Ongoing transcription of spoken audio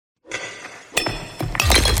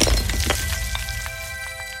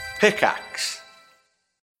Pickaxe.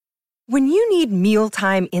 When you need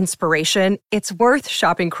mealtime inspiration, it's worth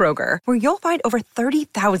shopping Kroger, where you'll find over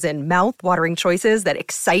 30,000 mouth-watering choices that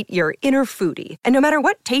excite your inner foodie. And no matter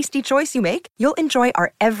what tasty choice you make, you'll enjoy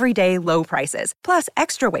our everyday low prices, plus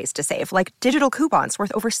extra ways to save, like digital coupons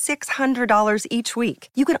worth over $600 each week.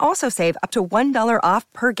 You can also save up to $1 off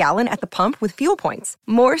per gallon at the pump with fuel points.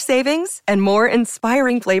 More savings and more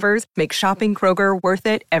inspiring flavors make shopping Kroger worth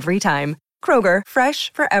it every time. Kroger,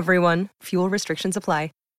 fresh for everyone. Fuel restrictions apply.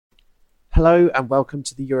 Hello and welcome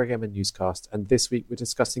to the Eurogamer newscast, and this week we're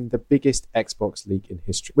discussing the biggest Xbox leak in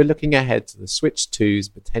history. We're looking ahead to the Switch 2's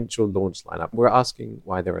potential launch lineup. We're asking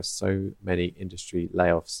why there are so many industry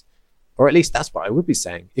layoffs, or at least that's what I would be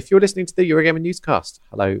saying. If you're listening to the Eurogamer newscast,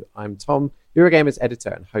 hello, I'm Tom, Eurogamer's editor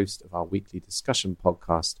and host of our weekly discussion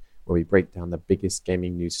podcast, where we break down the biggest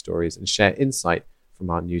gaming news stories and share insight from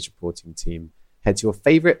our news reporting team. Head to your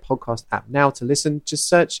favourite podcast app now to listen. Just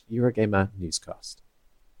search Eurogamer newscast.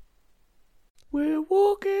 We're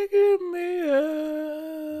walking in the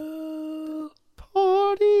air.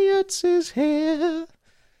 Podiots is here.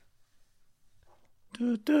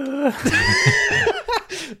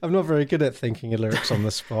 I'm not very good at thinking of lyrics on the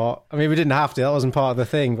spot. I mean, we didn't have to. That wasn't part of the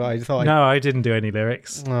thing, but I thought... No, I didn't do any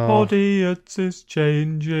lyrics. Oh. Podiots is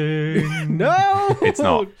changing. No! It's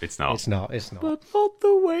not. It's not. But not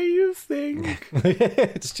the way you think.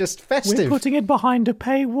 It's just festive. We're putting it behind a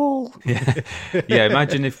paywall. Yeah,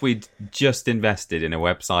 imagine if we'd just invested in a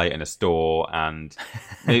website and a store and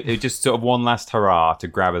it just sort of one last hurrah to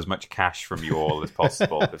grab as much cash from you all as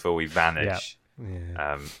possible before we vanish.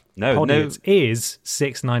 Yeah. Podiots is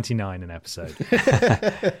 $6.99 an episode.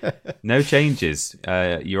 No changes.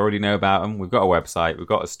 You already know about them. We've got a website, we've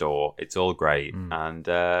got a store. It's all great, and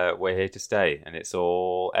we're here to stay. And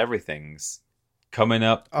everything's coming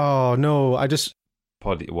up. Oh no!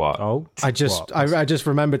 What? Oh, I just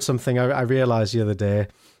remembered something. I realized the other day.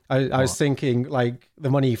 I was thinking like the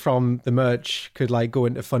money from the merch could like go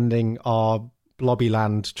into funding our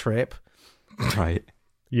Blobbyland trip. Right.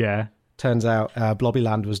 Yeah. Turns out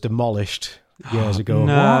Blobbyland was demolished years ago.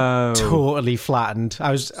 No. What? Totally flattened.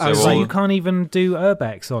 I was So like, you can't even do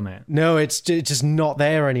urbex on it? no, it's just not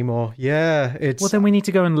there anymore. Yeah, it's... Well, then we need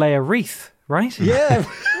to go and lay a wreath, right? Yeah,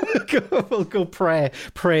 we'll go pray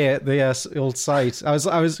at the old site. I was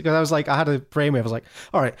like, I had a brainwave. I was like,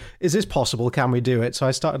 all right, is this possible? Can we do it? So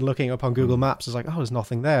I started looking up on Google Maps. I was like, oh, there's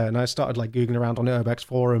nothing there. And I started like Googling around on urbex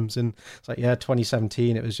forums, and it's like, yeah,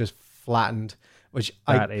 2017, it was just flattened. Which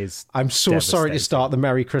I'm so sorry to start the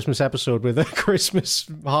Merry Christmas episode with a Christmas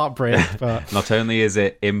heartbreak, but Not only is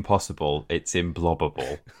it impossible, it's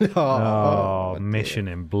imblobbable. Mission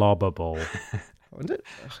imblobbable.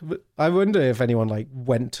 I wonder if anyone like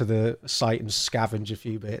went to the site and scavenged a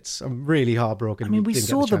few bits. I'm really heartbroken. I mean, we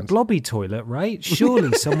saw the blobby toilet, right?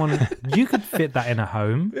 Surely you could fit that in a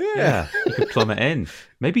home. Yeah, you could plumb it in.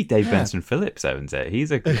 Maybe Dave Benson Phillips owns it.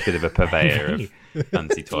 He's a bit of a purveyor of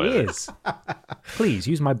fancy toilets. He is. Please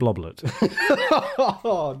use my bloblet.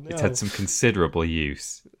 Oh, no. It's had some considerable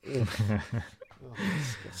use.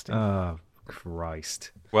 Oh,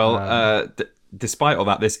 Christ. Well, despite all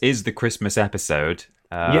that, this is the Christmas episode.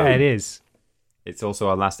 Yeah, it is. It's also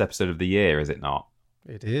our last episode of the year, is it not?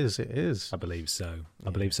 It is. I believe so.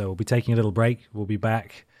 We'll be taking a little break. We'll be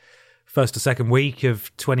back first or second week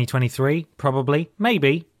of 2023, probably.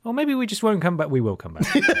 Maybe. Or maybe we just won't come back. We will come back.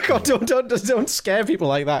 God, don't scare people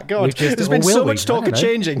like that. God, there's been so much talk of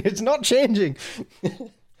changing. It's not changing.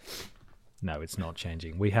 No, it's not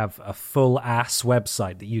changing. We have a full-ass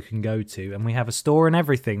website that you can go to, and we have a store and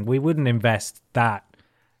everything. We wouldn't invest that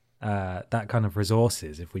kind of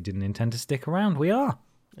resources if we didn't intend to stick around. We are.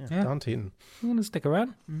 Yeah. Darn Teton. You want to stick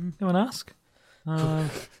around? Go and ask.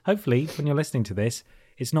 Hopefully, when you're listening to this,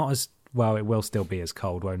 it's not as... Well, it will still be as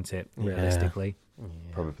cold, won't it, realistically? Yeah.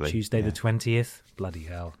 Probably. Tuesday the 20th? Bloody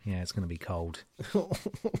hell. Yeah, it's going to be cold.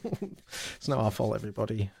 It's not our fault,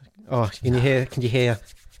 everybody. Oh, can you hear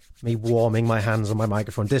me warming my hands on my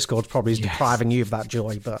microphone? Discord's probably depriving you of that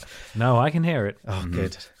joy, but... No, I can hear it. Oh,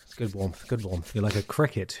 good. It's good warmth. You're like a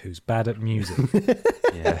cricket who's bad at music.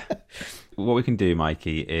 Yeah. What we can do,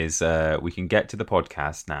 Mikey, is we can get to the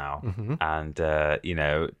podcast now and,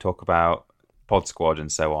 talk about Pod Squad and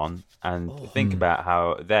so on, and think about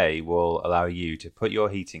how they will allow you to put your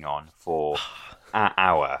heating on for an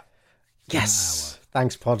hour. Yes.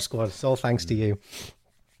 Thanks, Pod Squad. It's all thanks to you.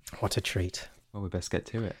 What a treat. Well, we best get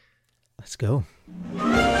to it. Let's go.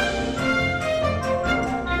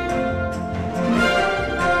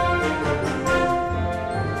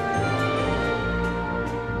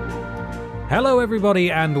 Hello,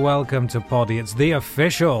 everybody, and welcome to Podiots, the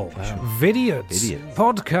official Vidiots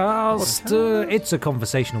podcast. It's a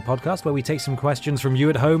conversational podcast where we take some questions from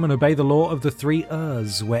you at home and obey the law of the 3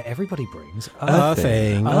 Rs, where everybody brings a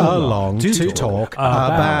thing along to talk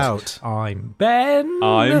about. I'm Ben.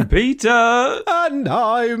 I'm Peter. And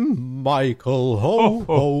I'm Michael. Ho,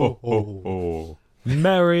 ho, ho.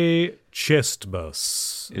 Merry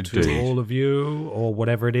Chistmas to all of you, or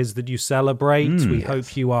whatever it is that you celebrate. We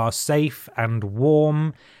hope you are safe and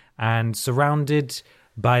warm and surrounded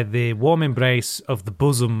by the warm embrace of the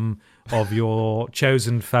bosom of your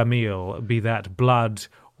chosen famille, be that blood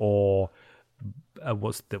or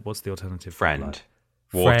what's the alternative? Friend.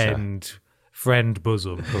 Water. Friend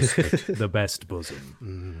bosom, the best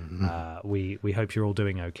bosom. We hope you're all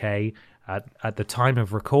doing okay. At the time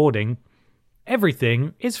of recording,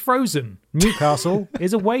 everything is frozen. Newcastle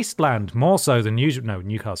is a wasteland, more so than usual. No,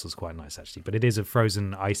 Newcastle's quite nice, actually, but it is a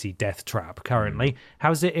frozen, icy death trap currently.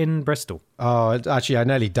 How's it in Bristol? Oh, actually, I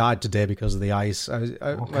nearly died today because of the ice.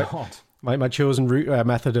 God. My chosen route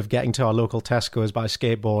method of getting to our local Tesco is by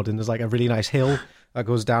skateboard, and there's like a really nice hill that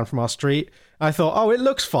goes down from our street. I thought, oh, it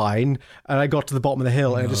looks fine. And I got to the bottom of the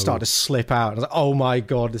hill and I just started to slip out. I was like, oh my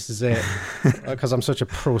God, this is it. Because I'm such a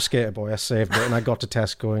pro skater boy, I saved it. And I got to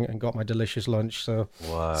Tesco and got my delicious lunch. So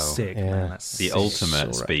Wow. Sick, Yeah. man. That's The sick.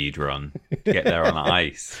 ultimate speed run. Get there on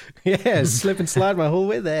ice. yeah, slip and slide my whole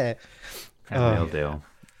way there. Real deal.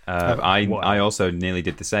 I also nearly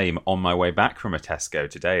did the same on my way back from a Tesco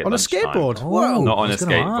today at On a lunchtime. skateboard? Whoa. Not I on a was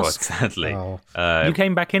gonna skateboard, ask. sadly. Oh. You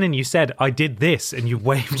came back in and you said, I did this, and you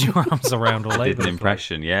waved your arms around all over. I did an the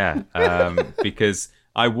impression, yeah. Because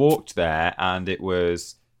I walked there and it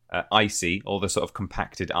was icy. All the sort of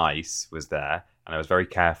compacted ice was there. And I was very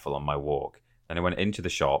careful on my walk. Then I went into the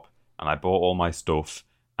shop and I bought all my stuff.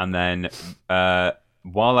 And then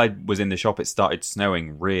while I was in the shop, it started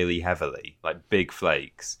snowing really heavily, like big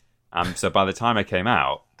flakes. So by the time I came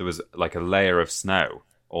out, there was like a layer of snow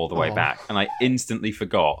all the way back. And I instantly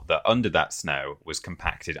forgot that under that snow was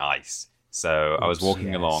compacted ice. So I was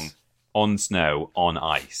walking along on snow, on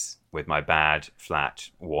ice, with my bad, flat,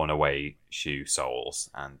 worn-away shoe soles.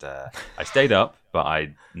 And I stayed up, but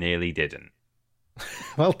I nearly didn't.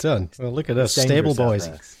 Well done. Well, look at us, Dangerous stable out boys.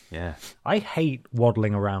 there. Yeah. I hate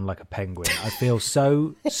waddling around like a penguin. I feel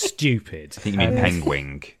so stupid. I think you mean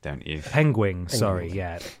penguin, don't you? Penguin, sorry,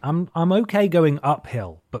 yeah. I'm okay going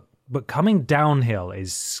uphill, but coming downhill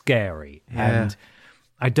is scary. Yeah. And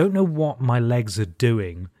I don't know what my legs are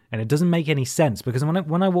doing, and it doesn't make any sense because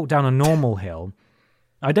when I walk down a normal hill,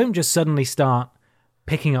 I don't just suddenly start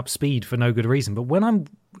picking up speed for no good reason. But when I'm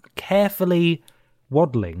carefully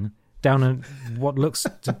waddling down what looks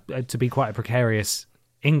to be quite a precarious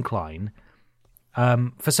incline,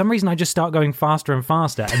 for some reason I just start going faster and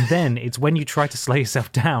faster, and then it's when you try to slow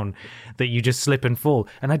yourself down that you just slip and fall.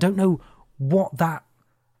 And I don't know what that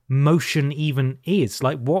motion even is.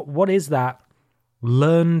 Like, what is that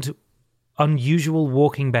learned unusual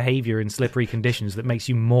walking behavior in slippery conditions that makes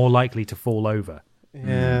you more likely to fall over?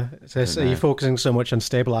 Yeah, so you're focusing so much on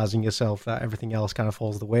stabilizing yourself that everything else kind of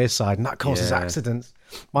falls to the wayside, and that causes accidents.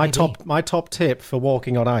 My top tip for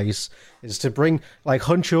walking on ice is to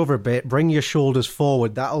hunch over a bit, bring your shoulders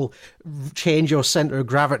forward. That'll change your center of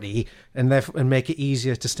gravity and make it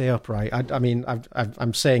easier to stay upright. I mean,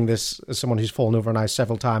 I'm saying this as someone who's fallen over on ice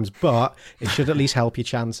several times, but it should at least help your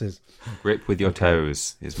chances. Grip with your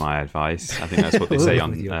toes is my advice. I think that's what they say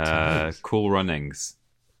on Cool Runnings.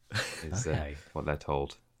 Is what they're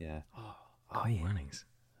told. Yeah. Oh, runnings.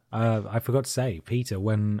 I forgot to say, Peter,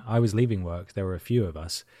 when I was leaving work, there were a few of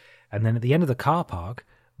us, and then at the end of the car park,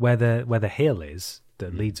 where the hill is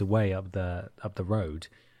that leads away up the road,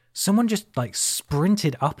 someone just like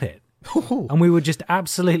sprinted up it, and we were just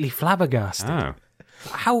absolutely flabbergasted.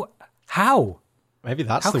 Oh. How? Maybe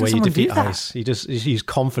that's How the can way you someone do defeat that? ice. You just use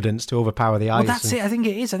confidence to overpower the ice. Well, that's it. I think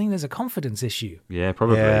it is. I think there's a confidence issue. Yeah,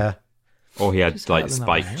 probably. Yeah. Or he had Just like out in the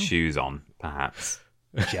spiked hill. shoes on, perhaps.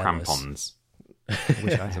 Jealous. Crampons.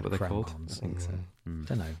 Which I Is that what they're called? crampons. I think so.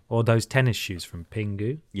 Don't know. Or those tennis shoes from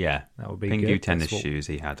Pingu. Yeah. That would be Pingu good. tennis That's what- shoes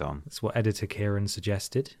he had on. That's what editor Kieran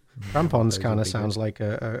suggested. Crampons Those kind would of be sounds like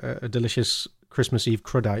a delicious Christmas Eve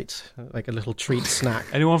cruddite, like a little treat snack.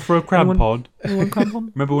 Anyone for a crampon? Anyone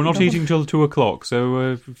crampon? Remember, we're not eating till 2 o'clock,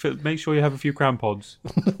 so make sure you have a few crampods.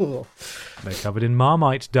 They're covered in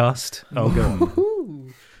Marmite dust. Oh, go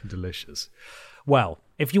on. Delicious. Well,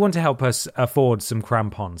 if you want to help us afford some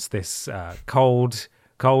crampons this cold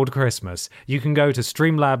Cold Christmas, you can go to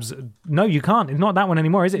Streamlabs. No, you can't. It's not that one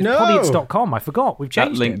anymore, is it? It's No. Podiots.com. I forgot. We've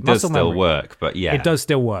changed That link it. does Muscle still memory. work, but yeah. It does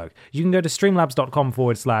still work. You can go to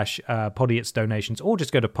streamlabs.com/Podiots donations, or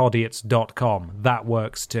just go to podiots.com. That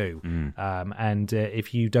works too. And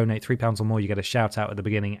if you donate £3 or more, you get a shout out at the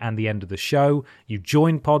beginning and the end of the show. You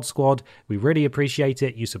join Pod Squad. We really appreciate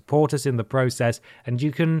it. You support us in the process, and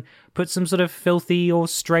you can put some sort of filthy or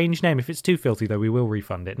strange name. If it's too filthy, though, we will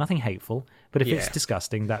refund it. Nothing hateful, but if it's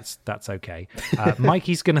disgusting, that's okay.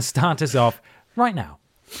 Mikey's going to start us off right now.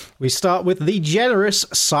 We start with the generous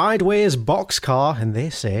Sideways Boxcar, and they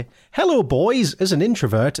say, "Hello, boys. As an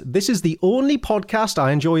introvert, this is the only podcast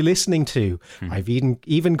I enjoy listening to. I've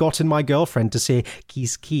even gotten my girlfriend to say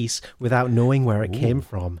kiss kiss without knowing where it came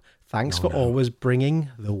from. Thanks for always bringing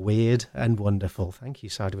the weird and wonderful." Thank you,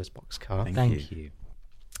 Sideways Boxcar. Thank you.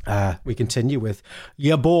 We continue with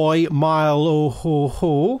your boy Milo Ho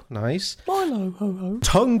Ho. Nice. Milo Ho Ho.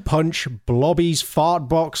 Tongue Punch Blobby's Fart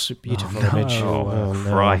Box. Beautiful image. Oh,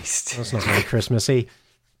 Christ. That's not very Christmassy.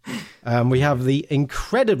 We have the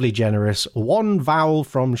incredibly generous One Vowel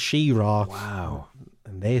from She-Ra. Wow.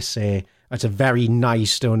 And they say, that's a very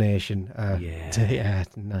nice donation. Yeah,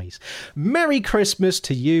 nice. Merry Christmas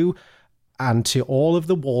to you and to all of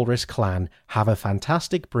the Walrus clan. Have a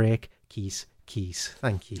fantastic break. Keys.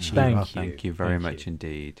 Thank you, She-Ra. Thank you very much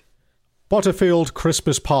indeed. Butterfield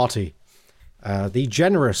Christmas Party. The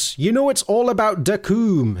generous, you know it's all about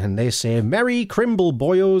Dacoom, and they say, Merry Crimble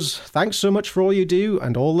boyos, thanks so much for all you do,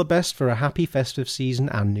 and all the best for a happy festive season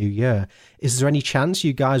and New Year. Is there any chance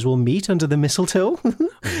you guys will meet under the mistletoe?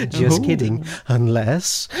 Just kidding,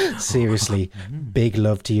 unless, seriously, big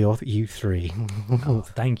love to you three.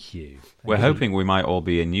 Thank you. We're hoping we might all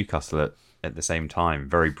be in Newcastle at the same time,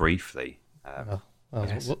 very briefly.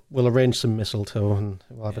 We'll arrange some mistletoe and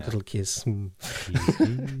we'll have a little kiss.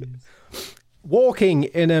 Walking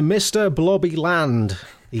in a Mr. Blobby land,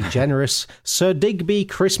 the generous Sir Digby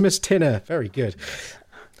Christmas Tinner. Very good.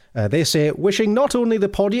 They say, wishing not only the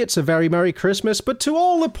Podiots a very Merry Christmas, but to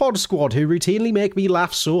all the Pod Squad who routinely make me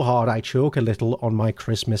laugh so hard I choke a little on my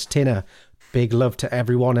Christmas tinner. Big love to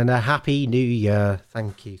everyone and a Happy New Year.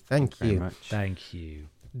 Thank you. Very much. Thank you.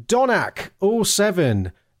 Donak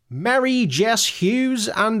 07. Mary Jess Hughes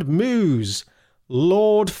and Moose.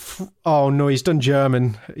 Oh no, he's done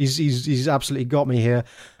German. He's absolutely got me here.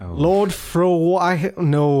 Lord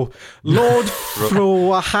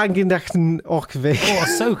Frohagenachten Okve. Oh,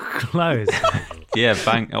 so close. Yeah,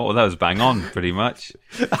 that was bang on, pretty much.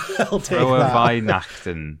 I'll take that.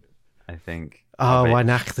 Weihnachten, I think. Oh,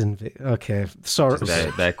 Weihnachten. Okay, sorry.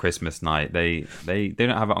 Their Christmas night. They don't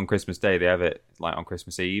have it on Christmas Day. They have it like on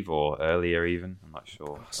Christmas Eve or earlier even. I'm not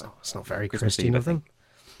sure. It's not very Christmas Christian Eve, of them.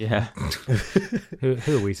 Yeah.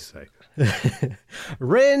 Who are we to say?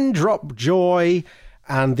 Raindrop Joy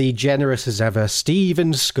and the generous as ever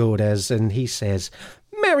Stephen Skodes, and he says,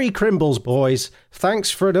 Merry Crimbles, boys. Thanks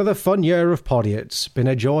for another fun year of Podiots. Been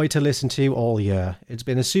a joy to listen to all year. It's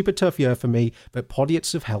been a super tough year for me, but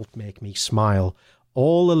Podiots have helped make me smile.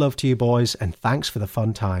 All the love to you, boys, and thanks for the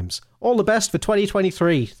fun times. All the best for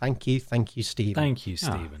 2023. Thank you, Stephen. Thank you,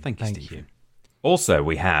 Stephen. Thank you, Stephen. Also,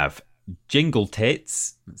 we have Jingle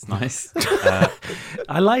Tits. That's nice.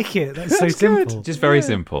 I like it. That's so simple. Just very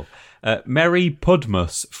simple. Merry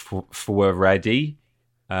Pudmus for ready.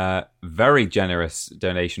 Very generous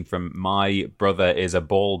donation from My Brother is a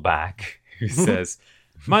Ball Bag, who says,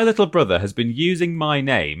 my little brother has been using my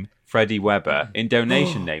name, Freddie Weber, in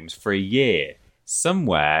donation names for a year. Some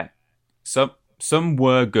were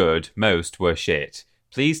good, most were shit.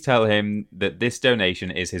 Please tell him that this donation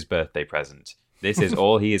is his birthday present. This is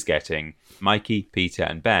all he is getting. Mikey, Peter,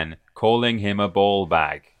 and Ben calling him a ball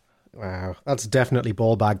bag. Wow, that's definitely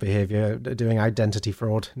ball bag behaviour, doing identity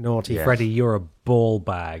fraud. Naughty. Yeah. Freddie, you're a ball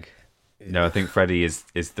bag. No, I think Freddie is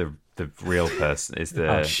the real person. Is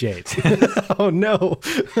the Oh, shit. Oh, no.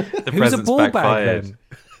 the Who's a present's ball bag, backfired. then?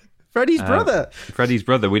 Freddie's brother. Freddie's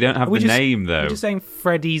brother. We don't have the name though. We're just saying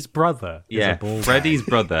Freddie's brother is Yeah, a ball Freddie's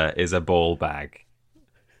brother is a ball bag.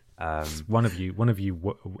 bag. One of you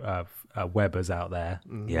Webbers out there.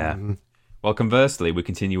 Yeah. Well, conversely, we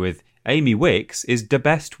continue with Amy Wicks is the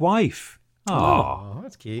best wife. Oh,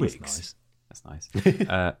 that's cute. Wicks. That's nice.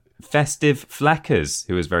 Festive Fleckers,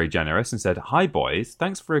 who was very generous and said, hi, boys.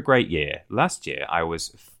 Thanks for a great year. Last year, I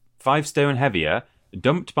was 5 stone heavier,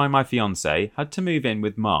 dumped by my fiancé, had to move in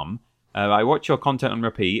with mum. I watch your content on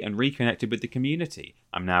repeat and reconnected with the community.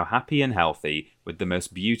 I'm now happy and healthy with the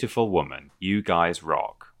most beautiful woman. You guys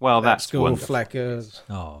rock. Well, that's cool, wonderful. Fleckers.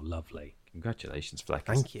 Oh, lovely. Congratulations, Fleckers.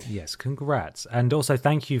 Thank you. Yes, congrats. And also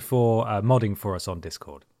thank you for modding for us on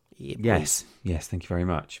Discord. Yes, thank you very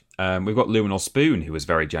much. We've got Luminal Spoon, who was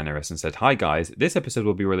very generous and said, "Hi guys, this episode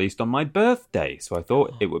will be released on my birthday, so I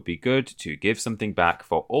thought it would be good to give something back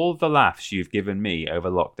for all the laughs you've given me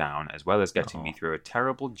over lockdown, as well as getting me through a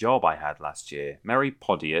terrible job I had last year. Merry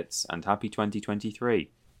Podiots and happy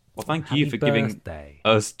 2023. Well, thank you for giving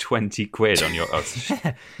us 20 quid on your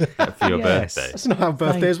for your birthday. That's not how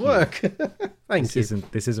birthdays work. Thank you.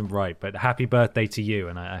 This isn't right, but happy birthday to you,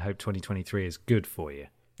 and I hope 2023 is good for you.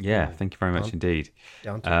 Yeah, thank you very much indeed.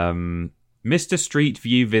 Mr. Street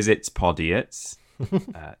View visits Podiots,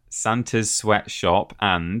 Santa's sweatshop,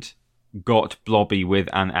 and got blobby with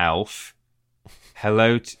an elf.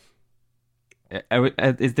 Hello.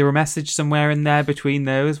 Is there a message somewhere in there between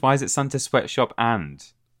those? Why is it Santa's sweatshop and?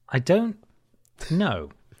 I don't know.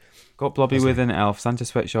 Got blobby with an elf, Santa's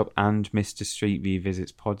sweatshop, and Mr. Street View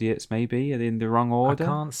visits Podiots. Maybe are they in the wrong order? I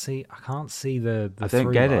can't see the. I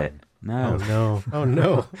don't get it. No. Oh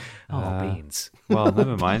no. Beans. Well,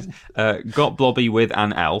 never mind. Got blobby with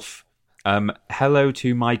an elf. Hello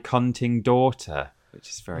to my cunting daughter, which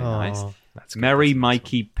is very nice. That's good. Merry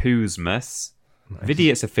Mikey Poosmas. Nice.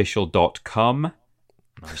 Vidiotsofficial.com.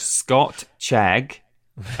 Nice. Scott Chegg.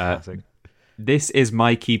 This is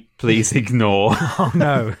Mikey, please ignore. Oh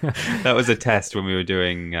no. That was a test when we were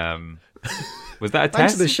doing was that a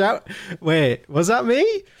Thanks test? for the shout. Wait, was that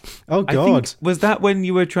me? Oh God. Was that when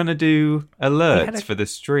you were trying to do alerts for the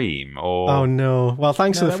stream? Or oh no. Well,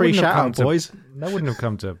 thanks for the free shout out, boys. That wouldn't have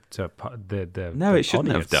come to the No, it shouldn't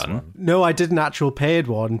have done. One. No, I did an actual paid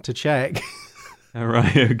one to check. All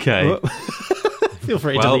right, okay. Feel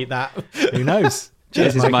free to delete that. Who knows?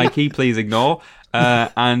 This is Mikey, please ignore.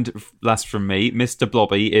 And last from me, Mr.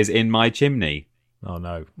 Blobby is in my chimney. Oh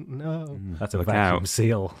no. That's a Look vacuum out.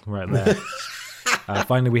 seal right there.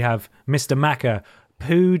 Finally, we have Mr. Macca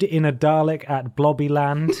pooed in a Dalek at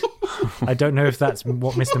Blobbyland. I don't know if that's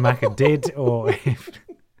what Mr. Macca did or if...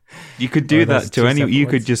 You could do that to any. You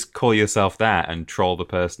could words. just call yourself that and troll the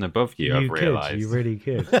person above you. I've realised. You really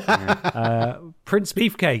could. Prince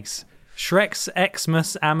Beefcakes. Shrek's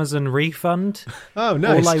Xmas Amazon refund. Oh,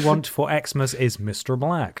 nice. All I want for Xmas is Mr.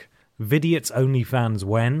 Black. Vidiots OnlyFans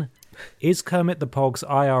when? Is Kermit the Pog's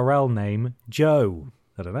IRL name Joe?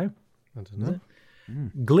 I don't know.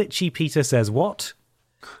 Glitchy Peter says what?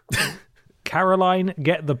 Caroline,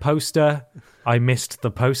 get the poster. I missed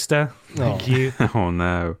the poster. Thank you. Oh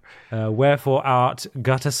no. Wherefore art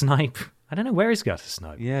Gutter Snipe? I don't know, where is Gutter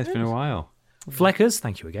Snipe? Yeah, it's been a while. Fleckers,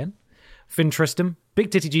 thank you again. Finn Tristram, Big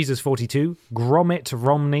Titty Jesus 42, Gromit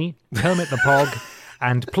Romney, Kermit the Pog,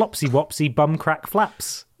 and Plopsy Wopsy Bumcrack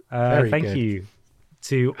Flaps. Thank you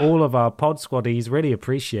to all of our pod squaddies. Really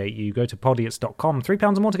appreciate you. Go to podiots.com.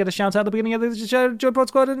 £3 or more to get a shout out at the beginning of the show. Join Pod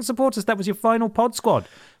Squad and support us. That was your final pod squad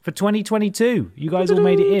for 2022. You guys all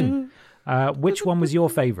made it in. Which one was your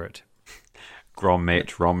favourite?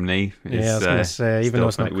 Gromit Romney. Yeah, I was going to say, even though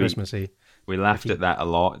it's not Christmassy. We laughed at that a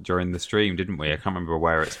lot during the stream, didn't we? I can't remember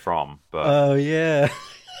where it's from, but oh yeah,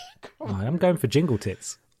 I'm going for Jingle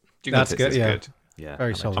Tits. Jingle Tits is good. Yeah,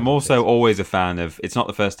 very solid. I'm also always a fan of. It's not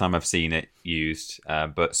the first time I've seen it used,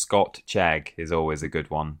 but Scott Chegg is always a good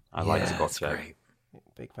one. I like Scott Chegg. Great.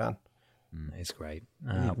 Big fan. It's great.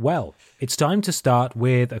 Well, it's time to start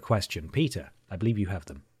with a question. Peter, I believe you have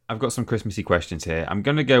them. I've got some Christmassy questions here. I'm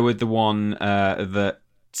going to go with the one that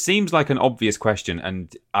seems like an obvious question,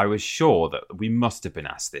 and I was sure that we must have been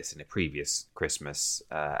asked this in a previous Christmas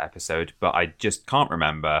episode, but I just can't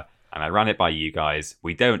remember, and I ran it by you guys.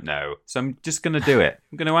 We don't know, so I'm just going to do it.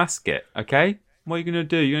 I'm going to ask it, okay? What are you going to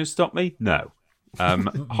do? You're going to stop me? No.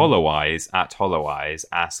 Hollow Eyes at Hollow Eyes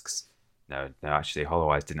asks... No, actually, Hollow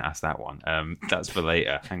Eyes didn't ask that one. That's for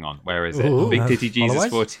later. Hang on, where is it? Ooh, Big Titty Jesus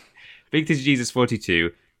 40. Big Titty Jesus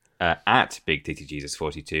 42 at Big Titty Jesus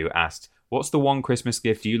 42 asked, "What's the one Christmas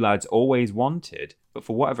gift you lads always wanted, but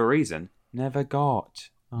for whatever reason never got?"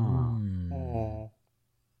 I'm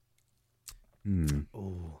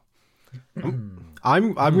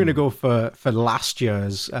going to go for last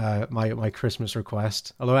year's my Christmas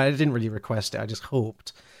request. Although I didn't really request it, I just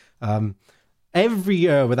hoped. Every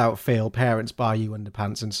year, without fail, parents buy you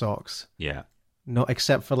underpants and socks. Yeah. Not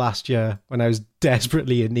except for last year when I was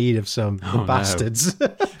desperately in need of some. The bastards.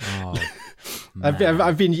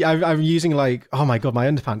 I'm using oh my god, my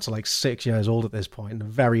underpants are 6 years old at this point and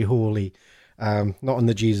very holy. Not in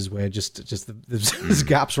the Jesus way, just there's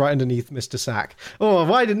gaps right underneath Mr. Sack. Oh,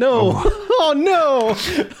 why did no? Oh no,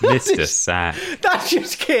 Mr. Sack. That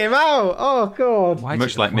just came out. Oh god,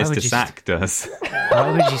 Much like Mr. Sack does.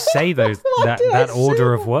 Why would you say that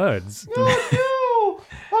order of words? Oh no,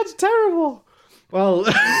 that's terrible. Well,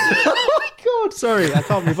 oh my god, sorry, I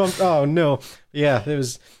can't move on. Oh no, yeah, there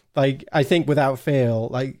was Like, I think without fail,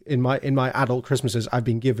 like in my adult Christmases, I've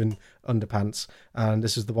been given underpants, and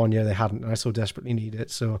this is the one year they hadn't, and I so desperately need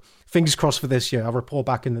it. So fingers crossed for this year. I'll report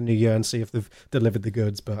back in the new year and see if they've delivered the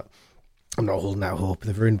goods, but I'm not holding out hope.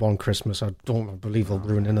 They've ruined one Christmas. I don't believe they'll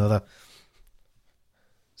ruin another.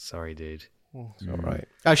 Sorry, dude. It's all right.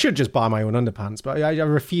 I should just buy my own underpants, but I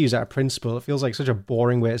refuse out of principle. It feels like such a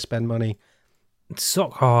boring way to spend money.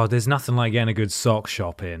 There's nothing like getting a good sock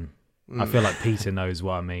shop in. I feel like Peter knows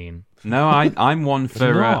what I mean. No, I'm one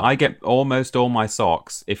for... not. I get almost all my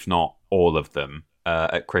socks, if not all of them,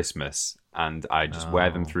 at Christmas, and I just wear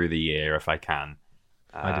them through the year if I can.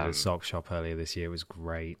 I did a sock shop earlier this year. It was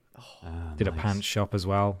great. Did a pants shop as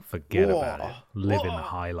well. Forget about it. Living the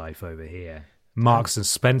high life over here. Marks and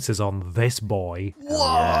Spencer's on this boy.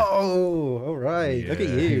 Whoa! All right. Look at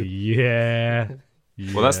you. Yeah.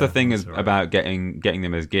 Well, that's the thing that's right. about getting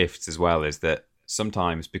them as gifts as well, is that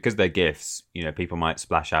sometimes, because they're gifts, people might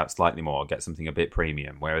splash out slightly more, get something a bit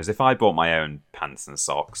premium. Whereas if I bought my own pants and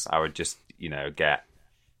socks, I would just, get...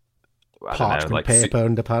 Parchment paper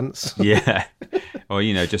underpants. Yeah. Or,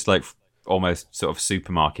 just like almost sort of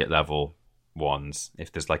supermarket level ones,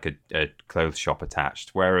 if there's like a clothes shop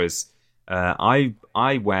attached. Whereas I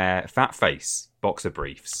wear fat face boxer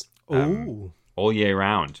briefs all year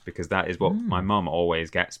round, because that is what my mum always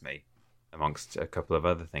gets me, amongst a couple of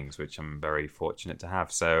other things, which I'm very fortunate to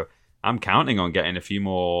have. So I'm counting on getting a few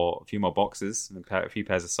more boxes and a few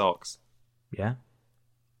pairs of socks. Yeah.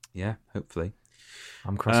 Yeah, hopefully.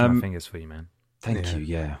 I'm crossing my fingers for you, man. Thank you.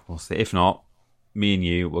 Yeah, we'll see. If not, me and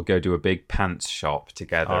you will go do a big pants shop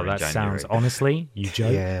together in That January. sounds, honestly, you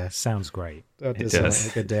joke, Yeah. sounds great. That It does sound does.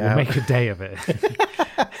 like a good day We'll out. make a day of it.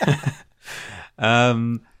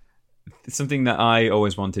 Something that I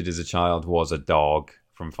always wanted as a child was a dog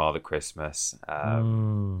from Father Christmas.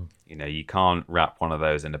 You can't wrap one of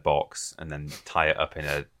those in a box and then tie it up in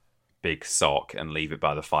a big sock and leave it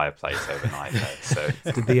by the fireplace overnight. So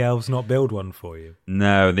Did the elves not build one for you?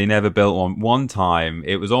 no, they never built one. One time,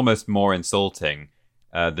 it was almost more insulting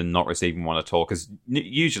than not receiving one at all, because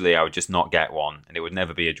usually I would just not get one and it would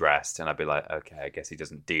never be addressed, and I'd be like, okay, I guess he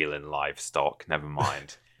doesn't deal in livestock, never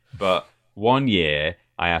mind. But one year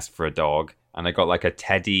I asked for a dog and I got like a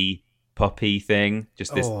teddy puppy thing,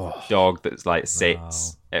 just this dog that's like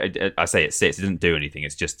sits. I say it sits, it doesn't do anything,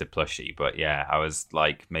 it's just a plushie. But yeah, I was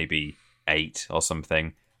like maybe 8 or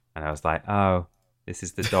something, and I was like, oh, this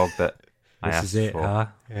is the dog that I This asked is it, for. huh?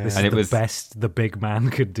 This And is it the was- best the big man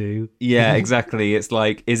could do. Yeah, exactly. It's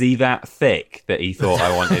like, is he that thick that he thought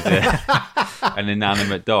I wanted an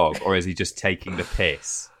inanimate dog, or is he just taking the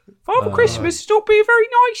piss? Father Christmas, stop being very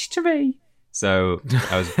nice to me. So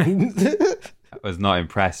I was not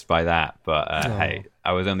impressed by that, but hey,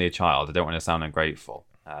 I was only a child. I don't want to sound ungrateful.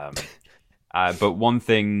 But one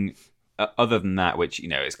thing, other than that, which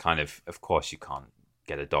is kind of course, you can't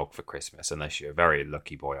get a dog for Christmas unless you're a very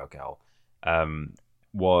lucky boy or girl. There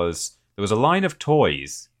was a line of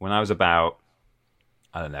toys when I was about,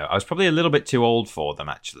 I don't know, I was probably a little bit too old for them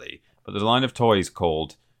actually, but there's a line of toys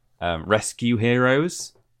called Rescue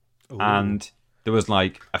Heroes. Ooh. And there was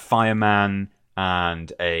like a fireman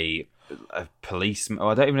and a policeman. Oh,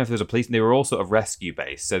 I don't even know if there was a policeman. They were all sort of rescue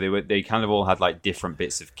based, so they kind of all had like different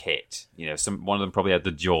bits of kit. One of them probably had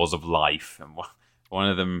the jaws of life, and one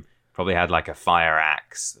of them probably had like a fire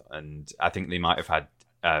axe, and I think they might have had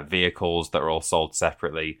vehicles that were all sold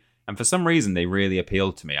separately. And for some reason, they really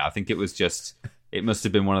appealed to me. I think it must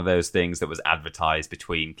have been one of those things that was advertised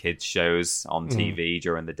between kids' shows on TV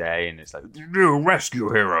during the day, and it's like, new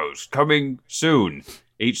rescue heroes coming soon,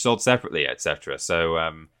 each sold separately, etc. So,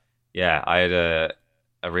 yeah, I had a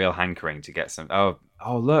real hankering to get some. Oh,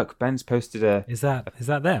 look, Ben's posted a. Is that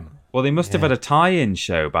them? Well, they must have had a tie-in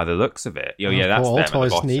show by the looks of it. Yeah, that's all them at the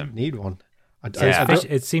toys bottom. need one.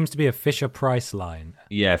 It seems to be a Fisher-Price line.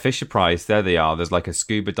 Yeah, Fisher-Price, there they are. There's like a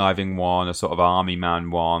scuba diving one, a sort of army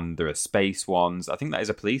man one. There are space ones. I think that is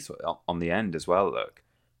a police on the end as well, look.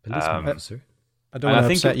 Policeman officer. I don't want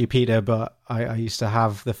to upset you, Peter, but I used to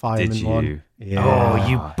have the fireman Did you? one. Yeah. Oh,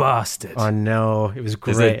 you bastard. I know. It was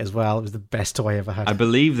great as well. It was the best toy I ever had. I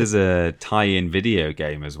believe there's a tie-in video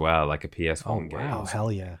game as well, like a PS1 game. Oh,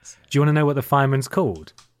 hell yeah. Do you want to know what the fireman's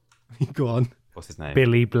called? Go on. What's his name?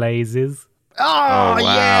 Billy Blazes. Oh, wow.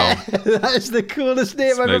 Yeah. That is the coolest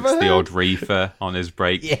name I've ever Smokes heard. the odd reefer on his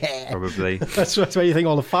break, Yeah. probably. That's where you think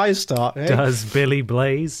all the fires start. Eh? Does Billy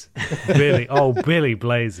Blaze? Billy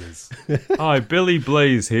Blazes. Hi, Billy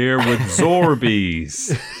Blaze here with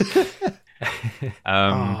Zorbies.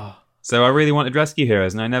 So I really wanted Rescue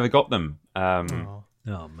Heroes, and I never got them,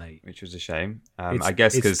 Oh, mate. which was a shame. I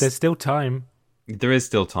guess because there's still time. There is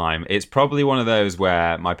still time. It's probably one of those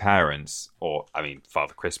where my parents,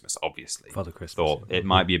 Father Christmas, obviously, thought it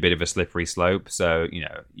might be a bit of a slippery slope. So,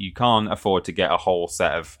 you can't afford to get a whole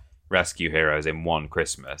set of rescue heroes in one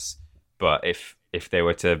Christmas. But if they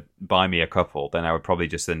were to buy me a couple, then I would probably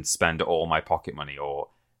just then spend all my pocket money or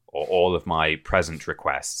all of my present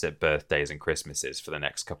requests at birthdays and Christmases for the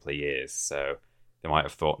next couple of years. So they might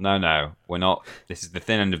have thought, no, we're not. This is the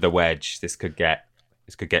thin end of the wedge. This could get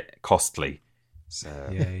costly. So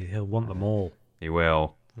yeah, he'll want them all. He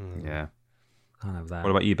will. Yeah. Can't have that. What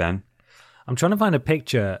about you, Ben? I'm trying to find a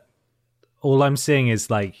picture. All I'm seeing is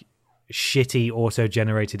like shitty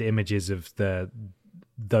auto-generated images of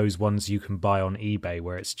those ones you can buy on eBay,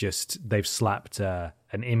 where it's just they've slapped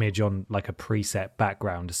an image on like a preset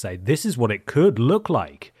background to say this is what it could look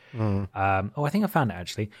like. I think I found it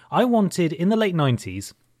actually. I wanted in the late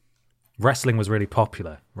 90s, wrestling was really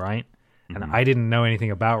popular, right? And I didn't know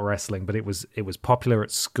anything about wrestling, but it was popular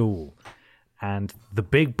at school. And the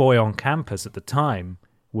big boy on campus at the time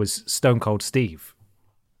was Stone Cold Steve,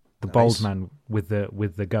 the bald man with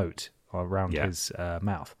the goat around his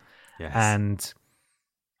mouth. Yes. And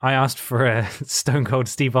I asked for a Stone Cold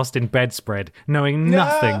Steve Austin bedspread, knowing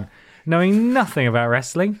nothing about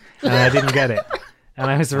wrestling, and I didn't get it. And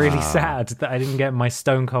I was really sad that I didn't get my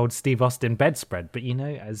Stone Cold Steve Austin bedspread. But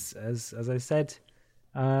as I said,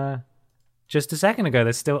 just a second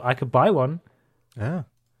ago, I could buy one. Yeah.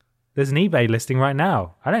 There's an eBay listing right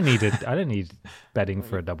now. I don't need bedding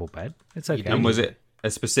for a double bed. It's okay. And was it a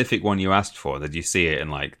specific one you asked for? Did you see it in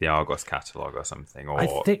like the Argos catalog or something? Or I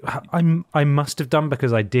think I must have done,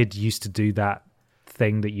 because I did used to do that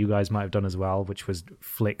thing that you guys might have done as well, which was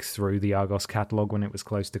flick through the Argos catalog when it was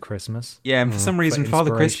close to Christmas. Yeah, and for some reason,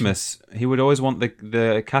 Father Christmas, he would always want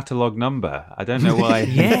the catalog number. I don't know why.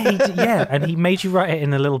 yeah, and he made you write it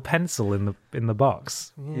in a little pencil in the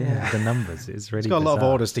box. Yeah, the numbers. It's really. He's got bizarre. a lot of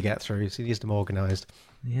orders to get through, so he needs them organised.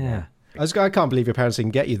 Yeah. I can't believe your parents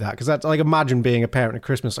didn't get you that, because that's like, imagine being a parent at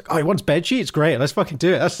Christmas, like, oh, he wants bed sheets, great, let's fucking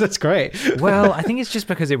do it. That's great. Well, I think it's just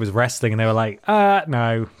because it was wrestling, and they were like,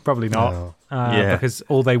 no, probably not. No. Because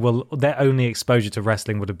their only exposure to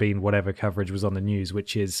wrestling would have been whatever coverage was on the news,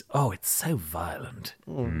 which is, it's so violent.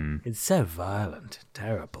 It's so violent,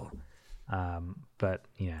 terrible. But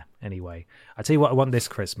yeah, anyway, I tell you what I want this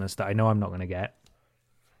Christmas that I know I'm not going to get.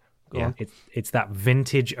 Yeah, it's that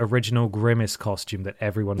vintage original Grimace costume that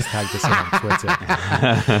everyone's tagged us in on Twitter.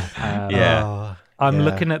 I'm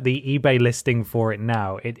looking at the eBay listing for it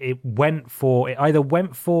now. It either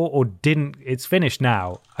went for or didn't. It's finished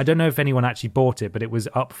now. I don't know if anyone actually bought it, but it was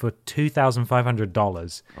up for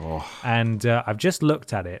 $2,500. And I've just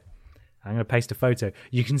looked at it. I'm going to paste a photo.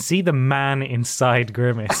 You can see the man inside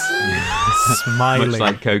Grimace smiling. Much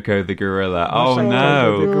like Coco the gorilla. Coco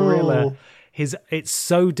No. the gorilla. It's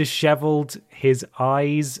so disheveled. His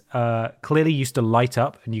eyes clearly used to light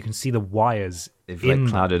up, and you can see the wires. They've like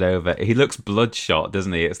clouded over. He looks bloodshot,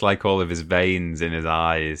 doesn't he? It's like all of his veins in his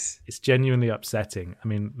eyes. It's genuinely upsetting. I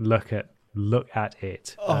mean, look at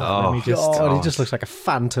it. Let me God, he just looks like a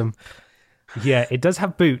phantom. Yeah, it does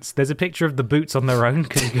have boots. There's a picture of the boots on their own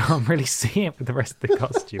because you can't really see it with the rest of the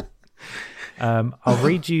costume. I'll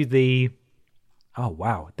read you the... Oh,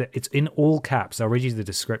 wow. It's in all caps. I'll read you the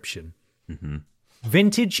description. Mm-hmm.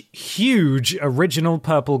 Vintage, huge, original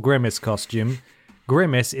purple Grimace costume.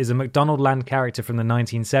 Grimace is a McDonaldland character from the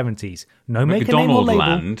 1970s. No make a name or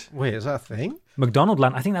label. Wait, is that a thing?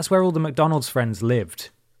 McDonaldland. I think that's where all the McDonald's friends lived.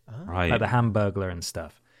 Right. Like the Hamburglar and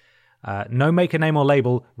stuff. No make a name or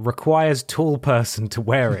label, requires tall person to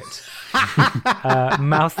wear it.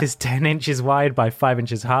 Mouth is 10 inches wide by 5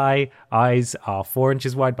 inches high. Eyes are 4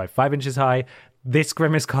 inches wide by 5 inches high. This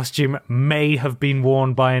Grimace costume may have been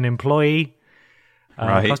worn by an employee.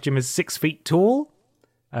 Right. Costume is 6 feet tall.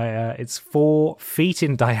 It's 4 feet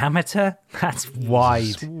in diameter. That's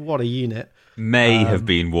wide. What a unit. May have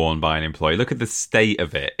been worn by an employee. Look at the state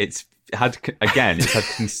of it. It's had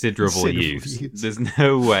considerable use. There's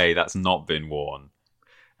no way that's not been worn.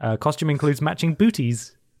 Costume includes matching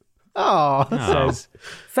booties. Oh. It says,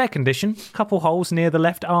 fair condition, couple holes near the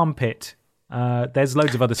left armpit. There's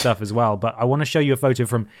loads of other stuff as well, but I want to show you a photo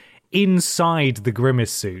from inside the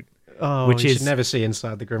Grimace suit. Oh, which you should never see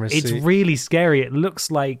inside the Grimace suit. It's really scary. It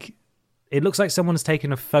looks like someone's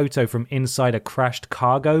taken a photo from inside a crashed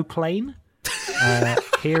cargo plane.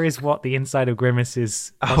 Here is what the inside of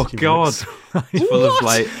Grimace's costume looks like. Full of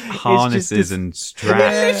like harnesses and straps.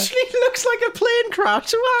 It literally looks like a plane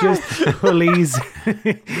crash. Wow. Just pulleys.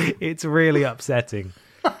 It's really upsetting.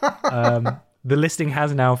 The listing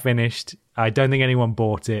has now finished. I don't think anyone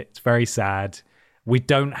bought it. It's very sad. We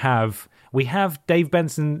have Dave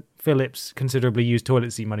Benson Phillips considerably used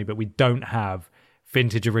toilet seat money, but we don't have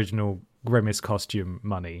vintage original Grimace costume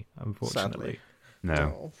money, unfortunately.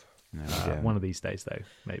 No. One of these days, though,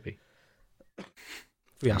 maybe.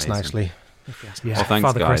 We asked nicely. Yeah, Well, thanks,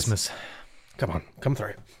 Father guys. Christmas. Come on, come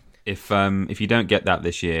through. If you don't get that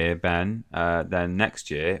this year, Ben, then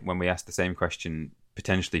next year, when we ask the same question,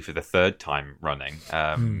 potentially for the third time running,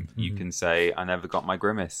 you can say, I never got my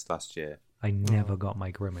Grimace last year. I never got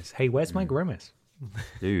my Grimace. Hey, where's my Grimace?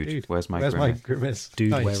 Dude, where's my Where's Grimace? my Grimace?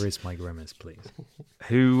 Dude, Nice. where is my Grimace, please?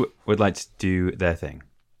 Who would like to do their thing?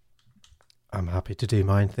 I'm happy to do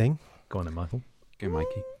mine thing. Go on then, Michael. Go,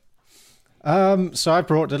 Mikey. So I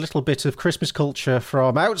brought a little bit of Christmas culture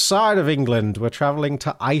from outside of England. We're travelling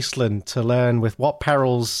to Iceland to learn with what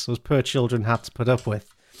perils those poor children had to put up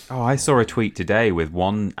with. Oh, I saw a tweet today with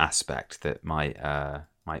one aspect that might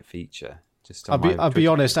feature. Just on I'll be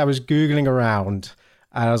honest, I was Googling around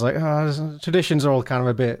and I was like, traditions are all kind of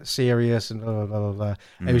a bit serious and blah, blah, blah, blah.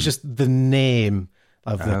 It was just the name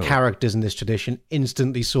of the characters in this tradition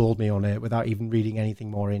instantly sold me on it without even reading anything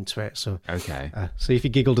more into it. So, Okay. see if you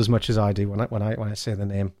giggled as much as I do when I say the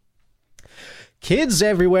name. Kids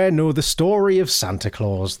everywhere know the story of Santa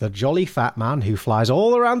Claus, the jolly fat man who flies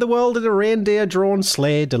all around the world in a reindeer-drawn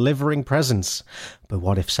sleigh delivering presents. But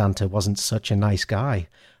what if Santa wasn't such a nice guy?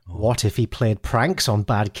 What if he played pranks on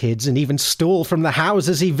bad kids and even stole from the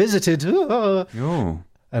houses he visited? Oh.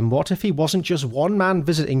 And what if he wasn't just one man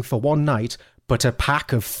visiting for one night, but a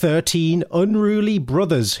pack of 13 unruly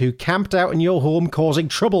brothers who camped out in your home causing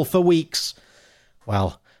trouble for weeks?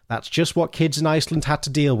 Well, that's just what kids in Iceland had to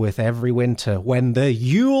deal with every winter when the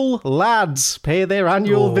Yule Lads pay their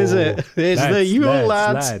annual visit. It's the Yule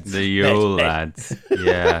Lads. The Yule Lads.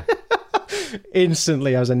 Yeah.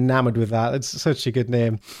 Instantly, I was enamored with that. It's such a good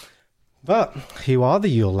name. But who are the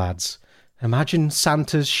Yule Lads? Imagine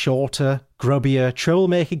Santa's shorter, grubbier,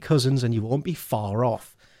 troublemaking cousins and you won't be far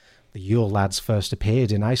off. The Yule Lads first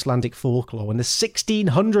appeared in Icelandic folklore in the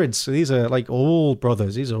 1600s. So these are like old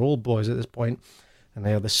brothers. These are old boys at this point. And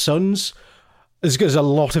they are the sons. There's a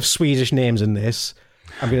lot of Swedish names in this.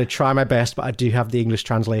 I'm going to try my best, but I do have the English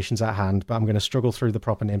translations at hand. But I'm going to struggle through the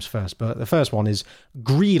proper names first. But the first one is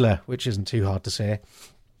Grilla, which isn't too hard to say.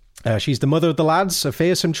 She's the mother of the lads, a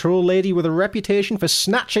fearsome troll lady with a reputation for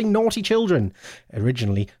snatching naughty children.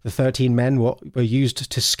 Originally, the 13 men were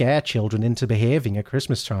used to scare children into behaving at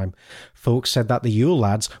Christmas time. Folks said that the Yule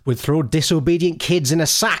Lads would throw disobedient kids in a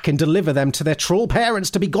sack and deliver them to their troll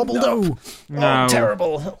parents to be gobbled up. No. Oh,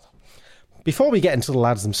 terrible. Before we get into the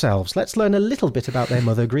lads themselves, let's learn a little bit about their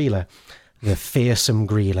mother Grilla, the fearsome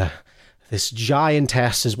Grilla. This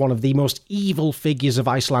giantess is one of the most evil figures of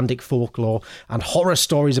Icelandic folklore, and horror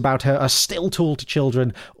stories about her are still told to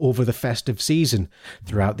children over the festive season.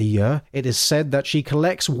 Throughout the year, it is said that she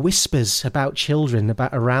collects whispers about children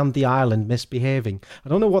around the island misbehaving. I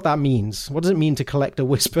don't know what that means. What does it mean to collect a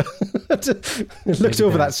whisper? I looked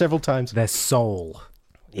over that several times. Their soul.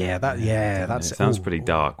 It sounds pretty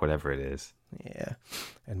dark, whatever it is. Yeah.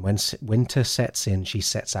 And when winter sets in, she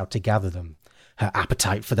sets out to gather them. Her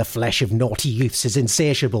appetite for the flesh of naughty youths is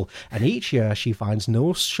insatiable, and each year she finds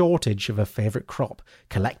no shortage of her favourite crop.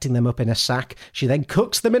 Collecting them up in a sack, she then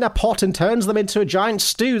cooks them in a pot and turns them into a giant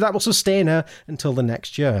stew that will sustain her until the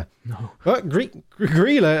next year. No. But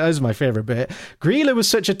Grilla is my favourite bit. Grilla was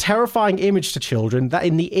such a terrifying image to children that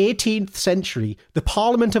in the 18th century, the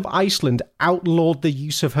Parliament of Iceland outlawed the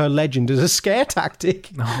use of her legend as a scare tactic.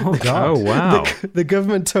 Oh, God. Oh, wow. The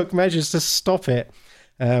government took measures to stop it.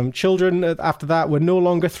 Children after that were no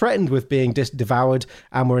longer threatened with being devoured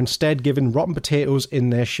and were instead given rotten potatoes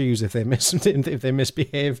in their shoes if they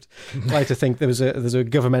misbehaved. I like to think there's a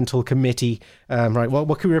governmental committee. Right, well,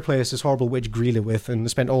 what can we replace this horrible witch Grilla with? And they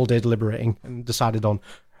spent all day deliberating and decided on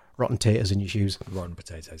rotten potatoes in your shoes. Rotten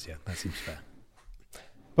potatoes, yeah, that seems fair.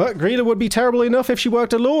 But Grilla would be terrible enough if she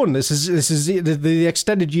worked alone. This is the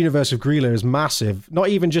extended universe of Grilla is massive. Not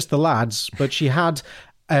even just the lads, but she had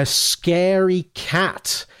a scary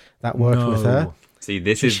cat that worked with her. See,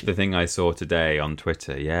 this is the thing I saw today on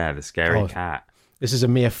Twitter. Yeah, the scary cat. This is a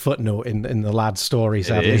mere footnote in the lad's story,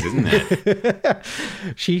 sadly. It is, isn't it?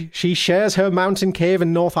 She shares her mountain cave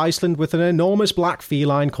in North Iceland with an enormous black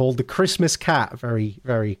feline called the Christmas cat, very,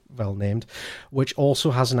 very well named, which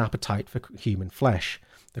also has an appetite for human flesh.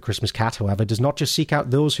 The Christmas cat, however, does not just seek out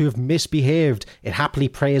those who have misbehaved. It happily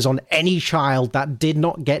preys on any child that did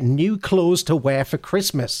not get new clothes to wear for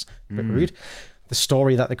Christmas. Bit rude. The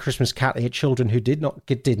story that the Christmas cat ate children who did not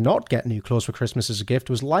get new clothes for Christmas as a gift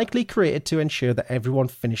was likely created to ensure that everyone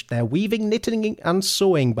finished their weaving, knitting, and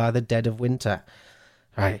sewing by the dead of winter.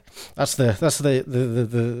 Right, that's the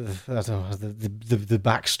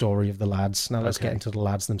backstory of the lads. Now let's get into the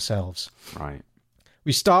lads themselves. Right.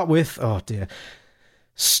 We start with, oh dear,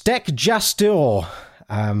 Stekjastur,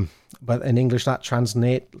 but in English that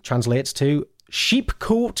translates to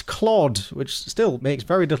sheepcoat clod, which still makes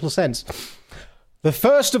very little sense. The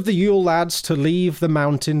first of the Yule lads to leave the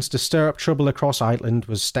mountains to stir up trouble across Iceland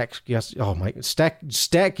was Stekjastur,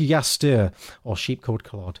 or sheepcoat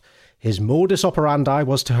clod. His modus operandi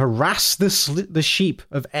was to harass the sheep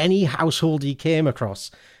of any household he came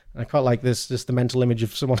across. I quite like this, just the mental image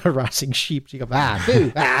of someone harassing sheep. You go,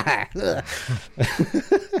 boo,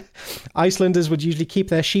 Icelanders would usually keep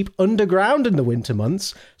their sheep underground in the winter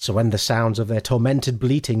months, so when the sounds of their tormented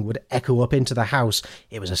bleating would echo up into the house,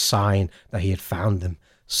 it was a sign that he had found them.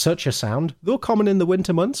 Such a sound, though common in the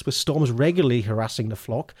winter months, with storms regularly harassing the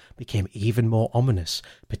flock, became even more ominous,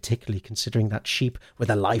 particularly considering that sheep were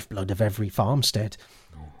the lifeblood of every farmstead.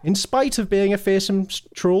 In spite of being a fearsome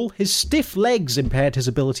troll, his stiff legs impaired his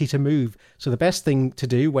ability to move, so the best thing to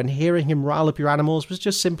do when hearing him rile up your animals was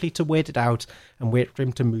just simply to wait it out and wait for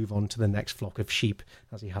him to move on to the next flock of sheep,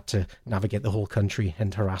 as he had to navigate the whole country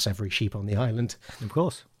and harass every sheep on the island. Of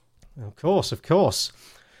course. Of course, of course.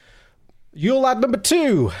 Yule lad number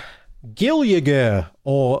 2, Giljager,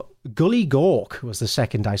 or Gully Gork, was the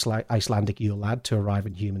second Icelandic Yule lad to arrive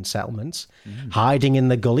in human settlements. Hiding in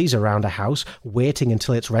the gullies around a house, waiting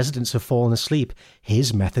until its residents have fallen asleep,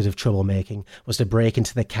 his method of troublemaking was to break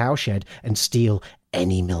into the cowshed and steal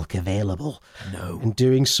any milk available. In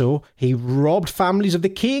doing so, he robbed families of the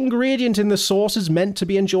key ingredient in the sauces meant to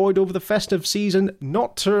be enjoyed over the festive season,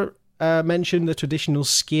 not to mention the traditional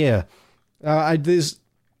skyr.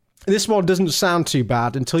 This one doesn't sound too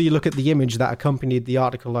bad until you look at the image that accompanied the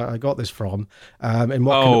article that I got this from. And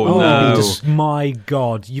what My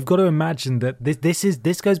God, you've got to imagine that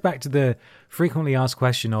this goes back to the frequently asked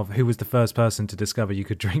question of who was the first person to discover you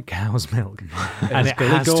could drink cow's milk, and it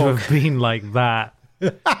has to have been like that.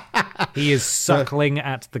 He is suckling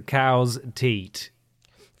at the cow's teat.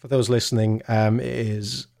 For those listening, it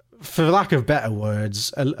is, for lack of better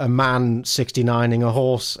words, a man 69ing a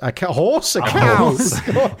horse. A cow.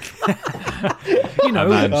 You know, a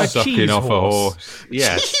man a sucking cheese off horse. a horse.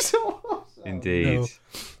 Yes, indeed. No.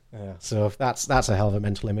 Yeah, so that's a hell of a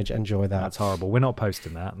mental image. Enjoy that. That's horrible. We're not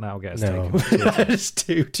posting that. That'll get us No, taken. it's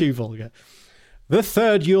too vulgar. The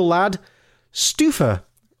third Yule lad, Stufa,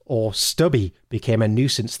 or Stubby, became a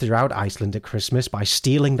nuisance throughout Iceland at Christmas by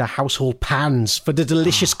stealing the household pans for the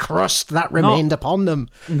delicious crust that remained upon them.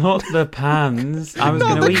 Not the pans. I was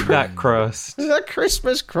going to eat that crust. The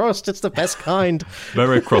Christmas crust, it's the best kind.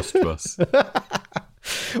 Very crustless.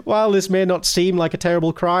 While this may not seem like a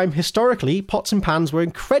terrible crime, historically, pots and pans were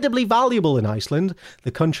incredibly valuable in Iceland. The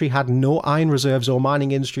country had no iron reserves or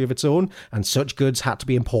mining industry of its own, and such goods had to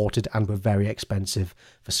be imported and were very expensive.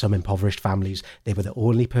 For some impoverished families, they were the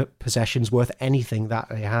only possessions worth anything that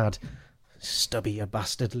they had. Stubby, you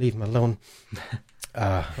bastard, leave him alone.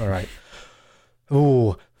 All right.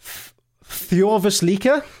 Oh,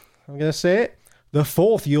 Thjorvaslika, I'm going to say it. The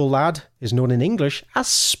fourth Yule lad is known in English as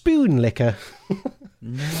Spoon Licker.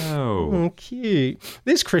 No. Oh, cute.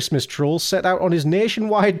 This Christmas troll set out on his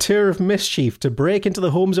nationwide tour of mischief to break into the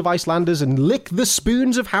homes of Icelanders and lick the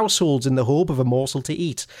spoons of households in the hope of a morsel to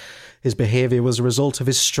eat. His behaviour was a result of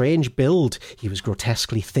his strange build. He was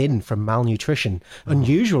grotesquely thin from malnutrition,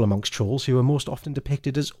 unusual amongst trolls who are most often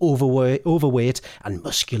depicted as overweight and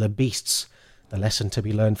muscular beasts. The lesson to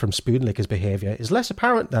be learned from Spoonlicker's behaviour is less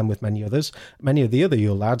apparent than with many of the other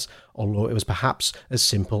Yule lads, although it was perhaps as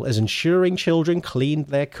simple as ensuring children cleaned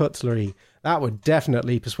their cutlery. That would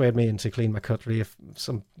definitely persuade me into clean my cutlery if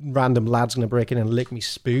some random lad's going to break in and lick me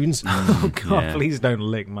spoons. Oh, God, please don't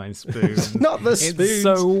lick my spoons. Not the spoons. It's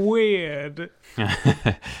so weird.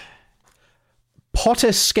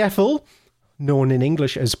 Potterskeffel, known in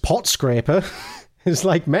English as Pot Scraper, is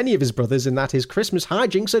like many of his brothers in that his Christmas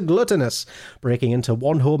hijinks are gluttonous. Breaking into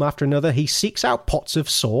one home after another, he seeks out pots of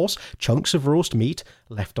sauce, chunks of roast meat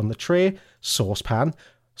left on the tray, saucepans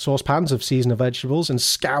of seasonal vegetables, and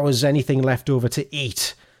scours anything left over to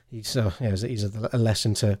eat. He's a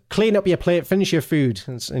lesson to clean up your plate, finish your food.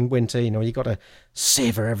 In winter, you got to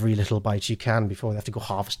savour every little bite you can before you have to go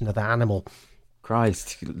harvest another animal.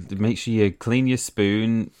 Christ, make sure you clean your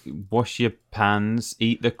spoon, wash your pans,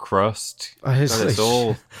 eat the crust. It's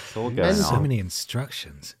all going on. So many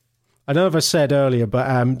instructions. I don't know if I said earlier,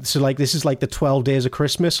 but this is like the 12 days of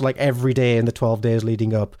Christmas. So like every day in the 12 days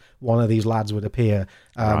leading up, one of these lads would appear.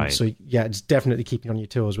 Right. So yeah, it's definitely keeping you on your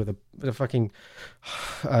toes with a fucking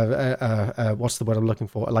what's the word I'm looking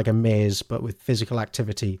for? Like a maze, but with physical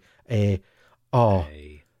activity. A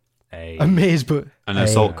maze, but an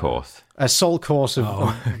assault course. Assault course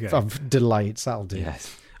of delights. That'll do.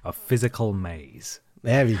 Yes, a physical maze.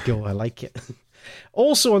 There we go. I like it.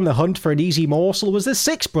 Also on the hunt for an easy morsel was the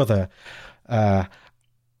sixth brother,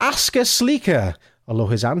 Asker Sleeker, although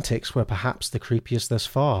his antics were perhaps the creepiest thus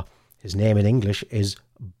far. His name in English is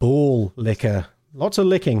Bowl Licker. Lots of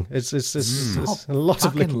licking. It's a lot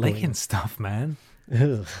of licking stuff, man.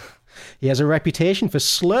 Ugh. He has a reputation for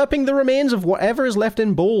slurping the remains of whatever is left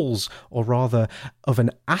in bowls, or rather of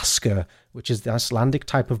an asker, which is the Icelandic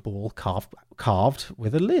type of bowl carved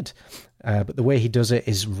with a lid. But the way he does it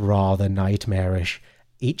is rather nightmarish.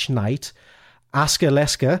 Each night, Asker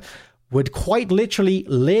Lesker would quite literally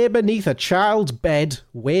lay beneath a child's bed,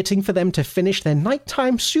 waiting for them to finish their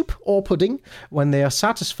nighttime soup or pudding. When they are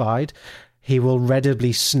satisfied, he will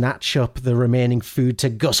readily snatch up the remaining food to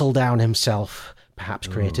guzzle down himself. Perhaps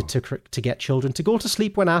created to get children to go to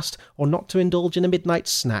sleep when asked, or not to indulge in a midnight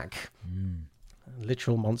snack.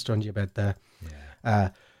 Literal monster under your bed there. Yeah.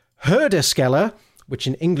 Herdeskeller, which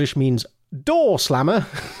in English means door slammer.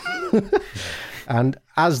 And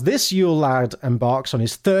as this Yule lad embarks on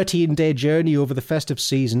his 13-day journey over the festive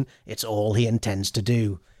season, it's all he intends to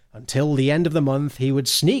do. Until the end of the month, he would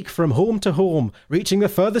sneak from home to home, reaching the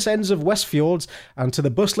furthest ends of Westfjords and to the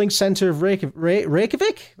bustling centre of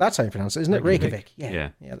Reykjavik? That's how you pronounce it, isn't it? Reykjavik. Yeah,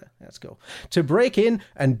 let's go. To break in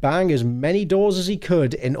and bang as many doors as he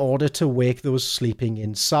could in order to wake those sleeping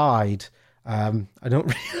inside. I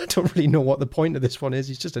don't really know what the point of this one is.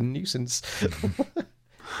 He's just a nuisance.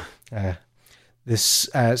 This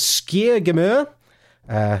Skiergemur...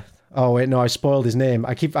 oh, wait, no, I spoiled his name.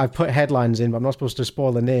 I've put headlines in, but I'm not supposed to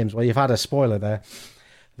spoil the names. Well, you've had a spoiler there.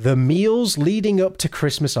 The meals leading up to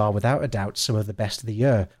Christmas are, without a doubt, some of the best of the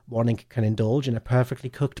year. One can indulge in a perfectly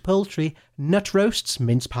cooked poultry, nut roasts,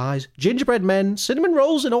 mince pies, gingerbread men, cinnamon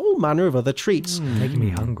rolls, and all manner of other treats. Making me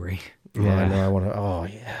hungry. Yeah, I know.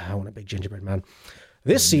 I want a big gingerbread man.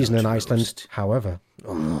 This season in Iceland, however...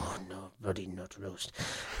 Oh, no. Bloody nut roast.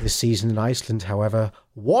 This season in Iceland, however,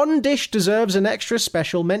 one dish deserves an extra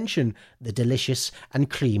special mention. The delicious and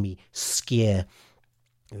creamy skyr.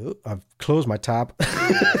 Oh, I've closed my tab.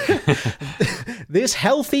 This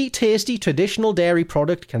healthy, tasty, traditional dairy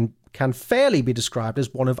product can fairly be described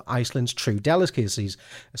as one of Iceland's true delicacies,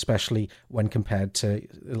 especially when compared to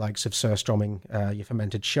the likes of surströmming, your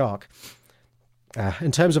fermented shark.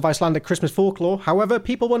 In terms of Icelandic Christmas folklore, however,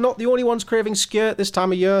 people were not the only ones craving skyr at this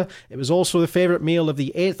time of year. It was also the favourite meal of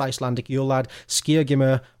the 8th Icelandic Yule lad,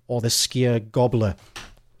 Skiergemur, or the skyr gobbler.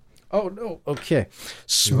 Oh, no, okay.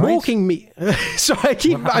 Smoking meat. Sorry,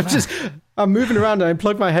 I'm moving around and I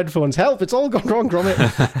unplugged my headphones. Help, it's all gone wrong, Gromit.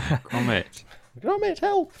 Gromit,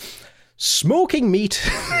 help. Smoking meat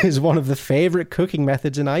is one of the favourite cooking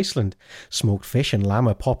methods in Iceland. Smoked fish and lamb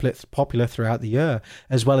are popular throughout the year,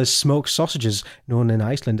 as well as smoked sausages, known in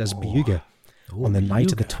Iceland as bjúga. On the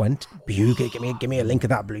night of the 20th... Bjúga, give me a link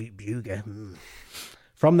of that, bjúga.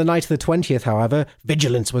 From the night of the 20th, however,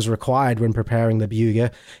 vigilance was required when preparing the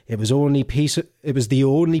bjúga. It was the only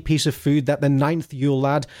piece of food that the 9th Yule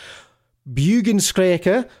lad,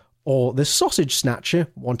 Bjúgenskreker, or the sausage snatcher,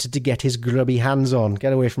 wanted to get his grubby hands on.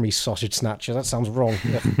 Get away from me, sausage snatcher. That sounds wrong.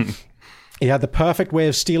 He had the perfect way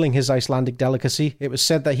of stealing his Icelandic delicacy. It was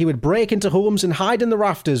said that he would break into homes and hide in the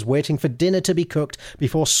rafters, waiting for dinner to be cooked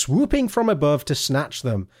before swooping from above to snatch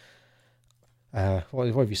them. What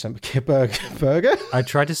have you sent me? Burger? I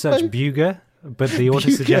tried to search Bjúga, but the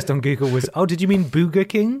auto-suggest on Google was, did you mean Booger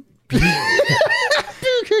King?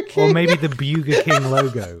 Booger King. Or maybe the Bjúga King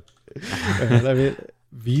logo.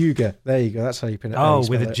 Bjúga. There you go. That's how you pronounce it.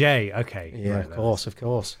 Oh, with a J. Okay. Yeah, right, of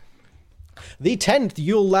course. The 10th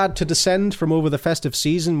Yule lad to descend from over the festive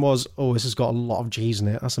season was... Oh, this has got a lot of G's in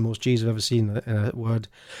it. That's the most G's I've ever seen in a word.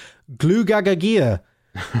 Glugagagia.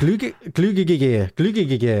 Glugagagia.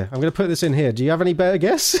 I'm going to put this in here. Do you have any better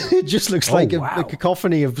guess? It just looks like a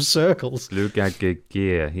cacophony of circles.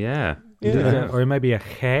 Glugagagia, yeah. Or maybe a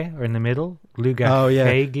he or in the middle.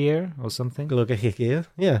 Glugagagia or something. Glugagagia.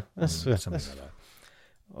 Yeah, that's something like that.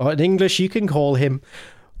 Or in English, you can call him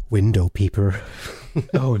window peeper.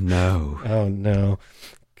 Oh, no. Oh, no.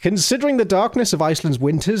 Considering the darkness of Iceland's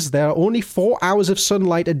winters, there are only 4 hours of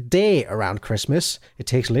sunlight a day around Christmas. It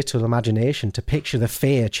takes little imagination to picture the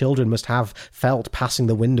fear children must have felt passing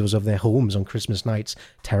the windows of their homes on Christmas nights,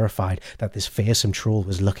 terrified that this fearsome troll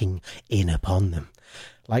was looking in upon them.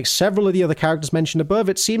 Like several of the other characters mentioned above,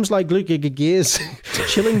 it seems like Glugagagia's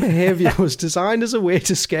chilling behaviour was designed as a way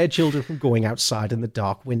to scare children from going outside in the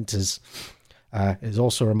dark winters. It is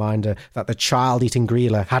also a reminder that the child-eating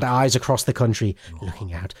Grilla had eyes across the country,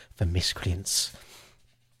 looking out for miscreants.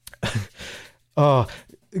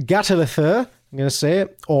 Gatalathur, I'm going to say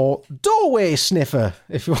it. Or doorway sniffer,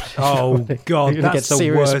 if you want. Oh, God, that's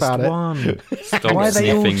the worst one. Stop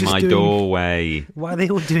sniffing my doorway. Why are they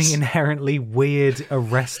all doing inherently weird,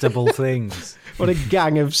 arrestable things? What a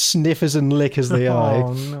gang of sniffers and lickers they are.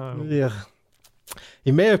 Oh, no. Yeah.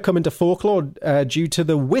 He may have come into folklore due to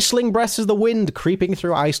the whistling breaths of the wind creeping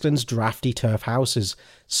through Iceland's drafty turf houses.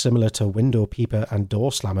 Similar to window peeper and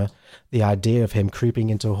door slammer, the idea of him creeping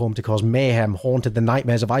into a home to cause mayhem haunted the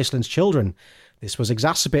nightmares of Iceland's children. This was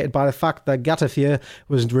exacerbated by the fact that Gatafjör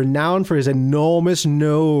was renowned for his enormous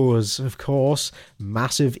nose, of course,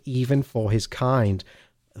 massive even for his kind.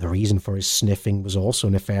 The reason for his sniffing was also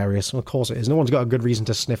nefarious. Well, of course it is. No one's got a good reason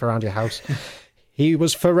to sniff around your house. He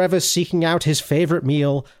was forever seeking out his favourite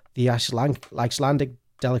meal, the Icelandic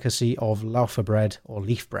delicacy of laufabrauð or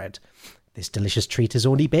leaf bread. This delicious treat is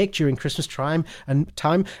only baked during Christmas time,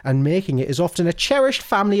 and making it is often a cherished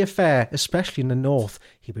family affair, especially in the north.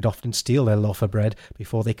 He would often steal their laufabrauð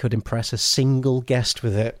before they could impress a single guest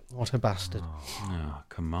with it. What a bastard. Oh,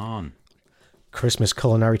 come on. Christmas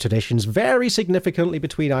culinary traditions vary significantly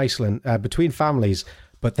between families,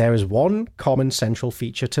 but there is one common central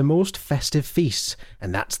feature to most festive feasts,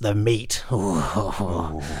 and that's the meat.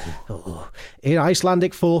 In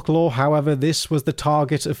Icelandic folklore, however, this was the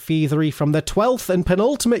target of thievery from the 12th and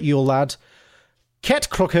penultimate Yule lad,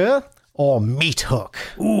 Ketkrukkur, or Meat Hook.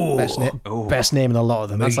 Best name in a lot of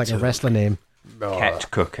them. That's like a wrestler name.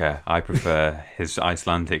 Ketkrukkur. I prefer his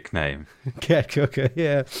Icelandic name. Ketkrukkur,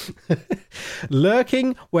 yeah.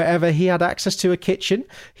 Lurking wherever he had access to a kitchen,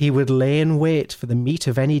 he would lay in wait for the meat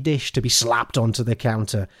of any dish to be slapped onto the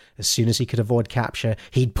counter. As soon as he could avoid capture,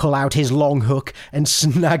 he'd pull out his long hook and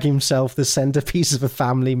snag himself the centerpiece of a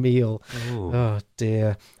family meal. Ooh. Oh,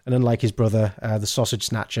 dear. And unlike his brother, the sausage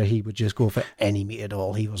snatcher, he would just go for any meat at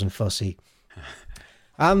all. He wasn't fussy.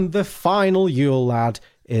 And the final Yule lad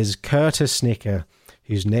is Kurtisnikker,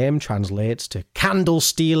 whose name translates to candle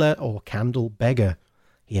stealer or candle beggar.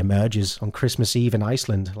 He emerges on Christmas Eve in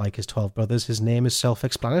Iceland. Like his 12 brothers, his name is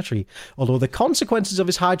self-explanatory, although the consequences of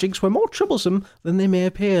his hijinks were more troublesome than they may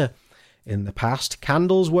appear. In the past,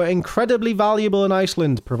 candles were incredibly valuable in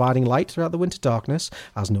Iceland, providing light throughout the winter darkness.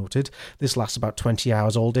 As noted, this lasts about 20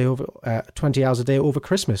 hours a day over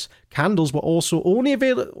Christmas. Candles were also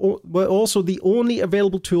the only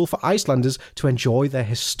available tool for Icelanders to enjoy their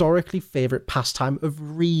historically favourite pastime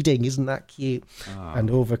of reading. Isn't that cute? Oh.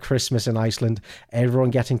 And over Christmas in Iceland,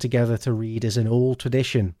 everyone getting together to read is an old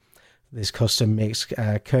tradition. This custom makes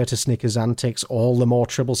Kurtisnikker's antics all the more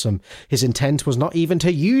troublesome. His intent was not even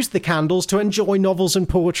to use the candles to enjoy novels and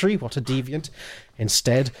poetry. What a deviant.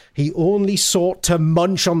 Instead, he only sought to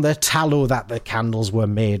munch on the tallow that the candles were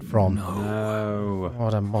made from. No.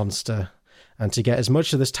 What a monster. And to get as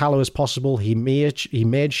much of this tallow as possible, he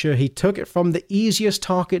made sure he took it from the easiest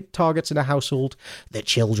targets in a household, the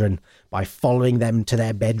children, by following them to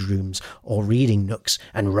their bedrooms or reading nooks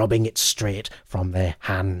and rubbing it straight from their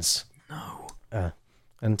hands.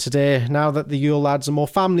 And today, now that the Yule lads are more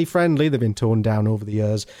family-friendly, they've been toned down over the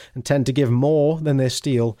years, and tend to give more than they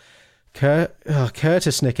steal,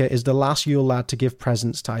 Kurtisnikker is the last Yule lad to give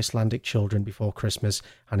presents to Icelandic children before Christmas,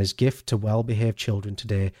 and his gift to well-behaved children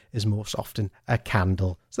today is most often a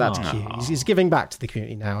candle. So that's cute. He's giving back to the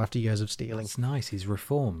community now after years of stealing. That's nice. He's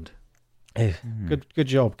reformed. Good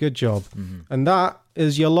job. Mm-hmm. And that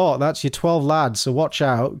is your lot. That's your 12 lads. So watch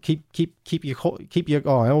out. Keep your.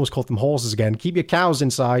 Oh, I always called them horses again. Keep your cows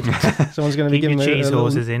inside. Someone's going to be giving your cheese a little...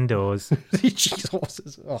 horses indoors. Cheese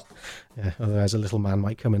horses. Oh, yeah. Otherwise, a little man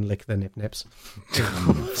might come and lick the nips.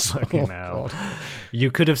 Fucking hell.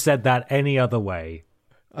 You could have said that any other way.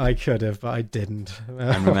 I could have, but I didn't.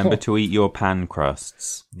 And remember to eat your pan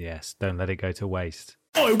crusts. Yes, don't let it go to waste.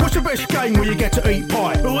 Oi, what's the best game where you get to eat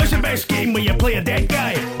pie? What's the best game where you play a dead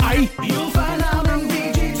guy? You'll find out on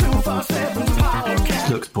VG247's podcast.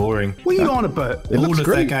 Looks boring. What are you on about? All of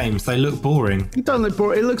their games, they look boring. It doesn't look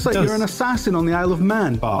boring. It looks like you're an assassin on the Isle of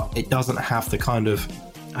Man. But it doesn't have the kind of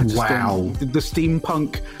wow. The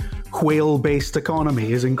steampunk whale-based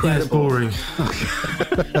economy is incredible. Yeah, it's boring.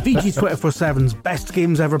 VG247's Best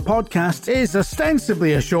Games Ever podcast is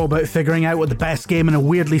ostensibly a show about figuring out what the best game in a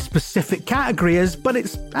weirdly specific category is, but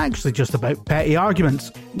it's actually just about petty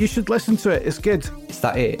arguments. You should listen to it. It's good. Is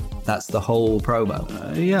that it? That's the whole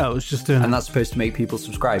promo? Yeah, I was just doing And that's supposed to make people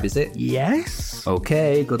subscribe, is it? Yes.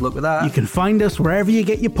 Okay, good luck with that. You can find us wherever you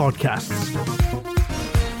get your podcasts.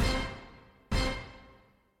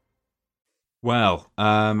 Well,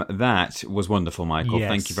 that was wonderful, Michael. Yes.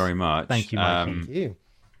 Thank you very much. Thank you, Michael. Thank you.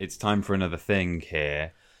 It's time for another thing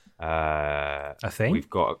here. A thing? We've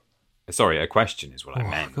got... Sorry, a question is what I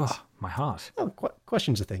meant. God. my heart. Oh,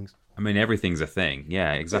 questions are things. I mean, everything's a thing.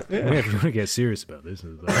 Yeah, exactly. Yeah, if you want to get serious about this.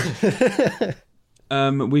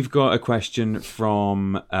 We've got a question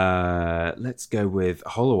from, let's go with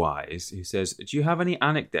Hollow Eyes, who says, do you have any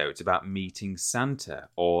anecdotes about meeting Santa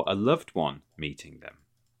or a loved one meeting them?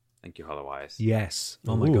 Thank you, Hollow Eyes. Yes.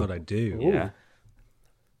 Oh my God, I do. Yeah.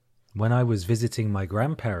 When I was visiting my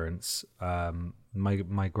grandparents,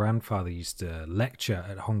 my grandfather used to lecture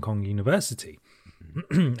at Hong Kong University,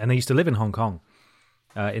 and they used to live in Hong Kong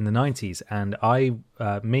in the 90s. And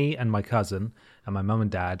me and my cousin and my mum and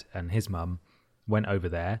dad and his mum went over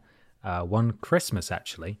there one Christmas,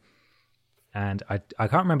 actually. And I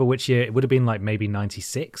can't remember which year. It would have been like maybe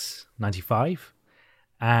 96, 95.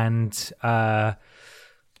 And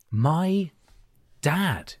my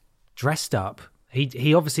dad dressed up.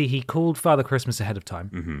 He obviously called Father Christmas ahead of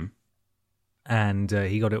time, and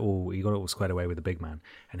he got it all squared away with the big man.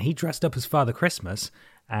 And he dressed up as Father Christmas,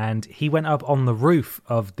 and he went up on the roof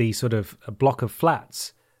of the sort of a block of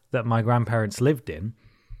flats that my grandparents lived in,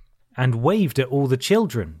 and waved at all the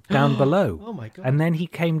children down below. Oh my God! And then he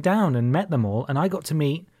came down and met them all, and I got to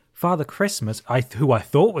meet Father Christmas, who I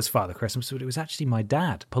thought was Father Christmas, but it was actually my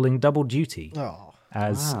dad pulling double duty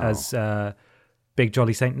as Big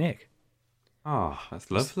Jolly Saint Nick. Oh,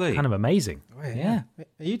 that's lovely. Kind of amazing. Yeah.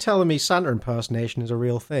 Are you telling me Santa impersonation is a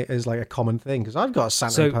real thing? Is like a common thing? Because I've got a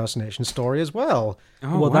Santa impersonation story as well.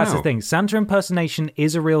 Oh, well, wow. that's the thing. Santa impersonation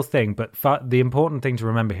is a real thing, but the important thing to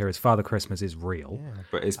remember here is Father Christmas is real. Yeah.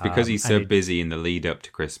 But it's because he's so busy in the lead up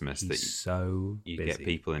to Christmas that you get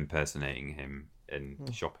people impersonating him in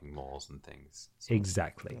shopping malls and things.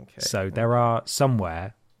 Exactly. Okay. So there are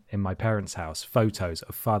somewhere in my parents' house photos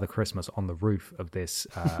of Father Christmas on the roof of this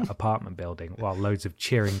apartment building while loads of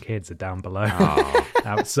cheering kids are down below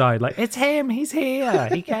outside. Like, it's him, he's here,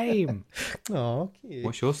 he came. Oh, cute.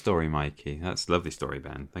 What's your story, Mikey? That's a lovely story,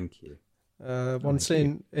 Ben. Thank you. Once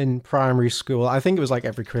in primary school, I think it was like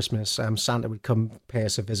every Christmas, Santa would come pay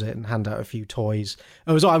us a visit and hand out a few toys.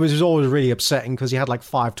 It was always really upsetting because he had like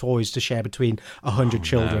 5 toys to share between 100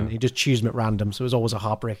 children. No. He just choose them at random, so it was always a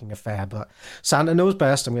heartbreaking affair. But Santa knows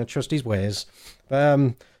best. I'm going to trust his ways.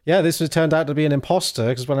 But this has turned out to be an imposter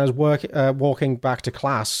because when I was walking back to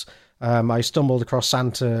class, I stumbled across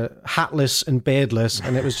Santa hatless and beardless,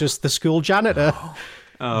 and it was just the school janitor.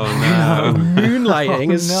 Oh, no.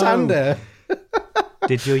 Moonlighting as Santa.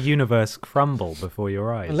 Did your universe crumble before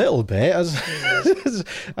your eyes? A little bit.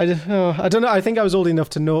 I don't know. I think I was old enough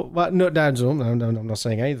to know. Well, no, I'm not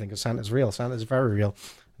saying anything because Santa's real. Santa's very real.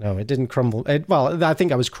 No, it didn't crumble. I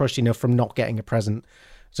think I was crushed enough from not getting a present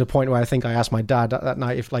to the point where I think I asked my dad that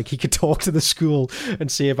night if like he could talk to the school and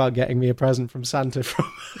see about getting me a present from Santa.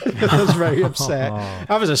 I was very upset.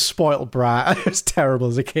 I was a spoiled brat. I was terrible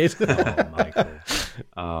as a kid. Oh, Michael.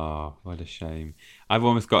 Oh, what a shame. I've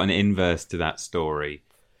almost got an inverse to that story.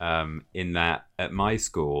 In that at my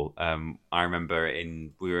school, I remember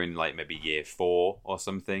we were in like maybe year 4 or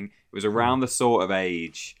something. It was around the sort of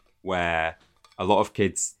age where a lot of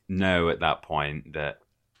kids know at that point that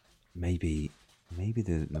maybe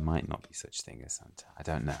there might not be such thing as Santa. I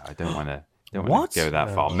don't know. I don't want to go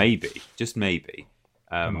that far. Maybe, just maybe.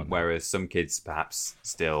 Whereas some kids perhaps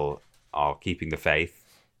still are keeping the faith.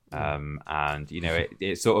 And you know,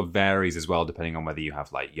 it sort of varies as well depending on whether you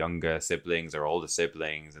have like younger siblings or older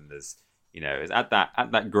siblings, and there's, you know, it's at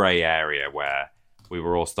that grey area where we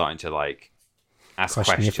were all starting to like ask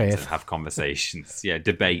questions and have conversations,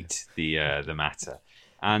 debate the matter.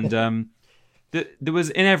 And there was,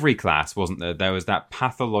 in every class, wasn't there was that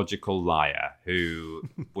pathological liar who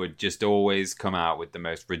would just always come out with the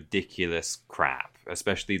most ridiculous crap,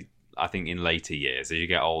 especially I think in later years. As you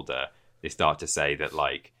get older, they start to say that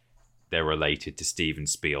like they're related to Steven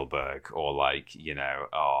Spielberg, or like, you know,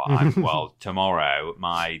 tomorrow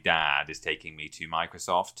my dad is taking me to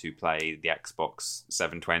Microsoft to play the Xbox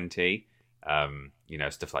 720, you know,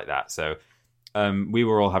 stuff like that. So we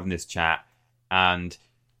were all having this chat, and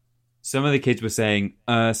some of the kids were saying,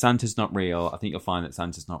 Santa's not real. I think you'll find that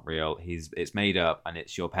Santa's not real. It's made up, and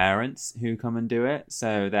it's your parents who come and do it.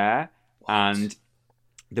 So there. What? And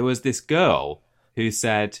there was this girl who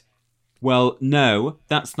said, well, no,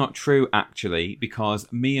 that's not true, actually,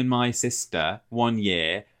 because me and my sister, one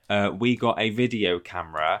year, we got a video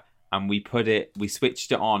camera and we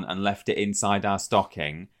switched it on and left it inside our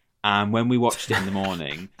stocking. And when we watched it in the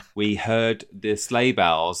morning, we heard the sleigh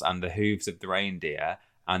bells and the hooves of the reindeer.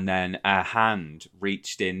 And then a hand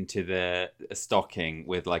reached into the stocking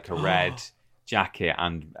with like a red jacket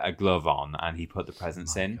and a glove on, and he put the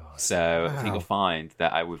presents in. God. So I think you'll find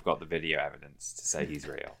that we've got the video evidence to say he's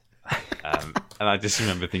real. And I just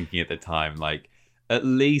remember thinking at the time, like, at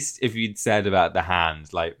least if you'd said about the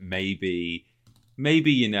hand, like maybe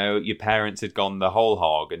your parents had gone the whole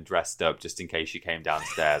hog and dressed up just in case you came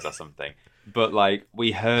downstairs or something. But like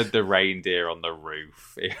we heard the reindeer on the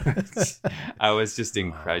roof. I was just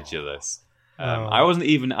incredulous. I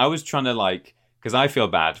was trying to because I feel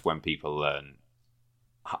bad when people learn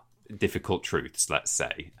difficult truths, let's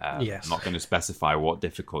say. Yes. I'm not going to specify what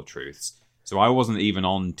difficult truths. So I wasn't even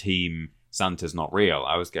on team Santa's not real.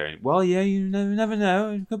 I was going, well, yeah, you never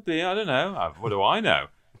know. It could be. I don't know. What do I know?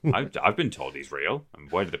 I've been told he's real. And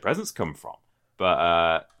where did the presents come from?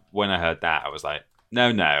 But when I heard that, I was like,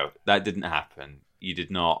 no, that didn't happen. You did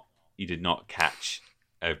not catch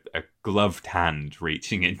a gloved hand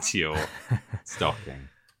reaching into your stocking.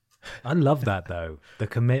 I love that though, the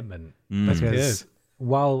commitment. Because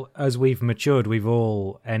while as we've matured, we've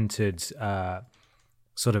all entered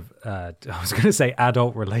sort of I was going to say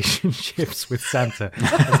adult relationships with Santa.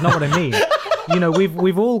 That's not what I mean. You know,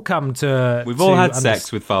 we've all come to we've all had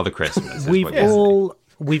sex with Father Christmas.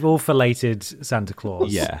 We've all filleted Santa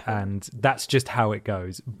Claus. Yeah, and that's just how it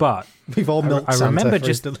goes. But we've all milked I Santa remember for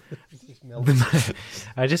just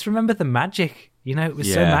I just remember the magic. You know, it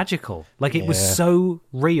was so magical. Like it was so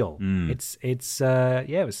real.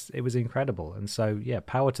 It was incredible. And so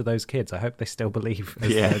power to those kids. I hope they still believe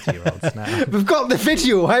as 30-year-olds now. We've got the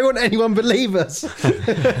video. Why won't anyone believe us?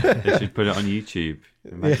 They should put it on YouTube.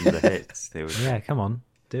 Imagine the hits. They would. Yeah, come on,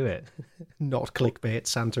 do it. Not clickbait.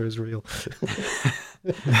 Santa is real.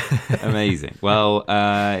 Amazing. Well,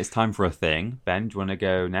 it's time for a thing. Ben, do you want to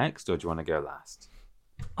go next or do you want to go last?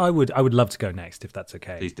 I would love to go next if that's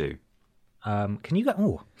okay. Please do. Can you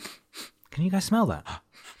guys smell that?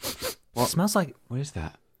 What? It smells like... What is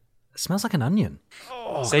that? It smells like an onion.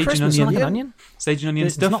 Oh, sage and Christmas, onion. like an onion? Sage and onion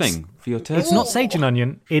stuffing for your turkey. It's not sage and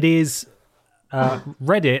onion. It is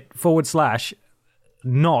Reddit /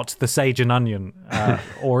 not the sage and onion,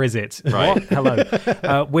 or is it? Right. What?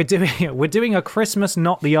 Hello. We're doing a Christmas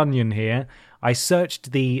not the onion here. I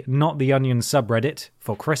searched the not the onion subreddit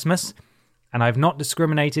for Christmas, and I've not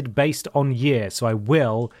discriminated based on year, so I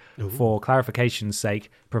will, for clarification's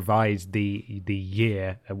sake, provide the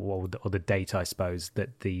year or the date, I suppose,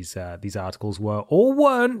 that these articles were or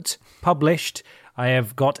weren't published. I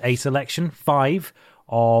have got a selection, 5,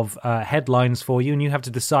 of headlines for you, and you have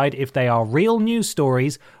to decide if they are real news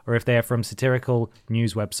stories or if they are from satirical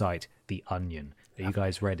news website, The Onion. Are you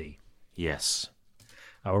guys ready? Yes.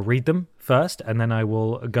 I will read them first, and then I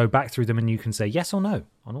will go back through them, and you can say yes or no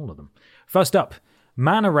on all of them. First up,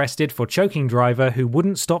 man arrested for choking driver who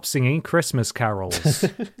wouldn't stop singing Christmas carols.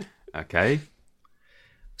 Okay.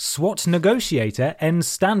 SWAT negotiator ends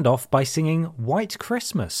standoff by singing White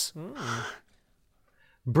Christmas.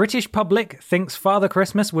 British public thinks Father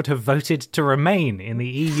Christmas would have voted to remain in the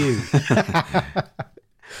EU.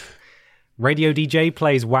 Radio DJ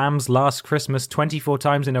plays Wham's Last Christmas 24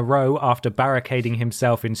 times in a row after barricading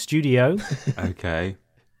himself in studio. Okay.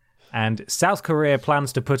 And South Korea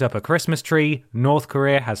plans to put up a Christmas tree. North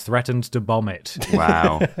Korea has threatened to bomb it.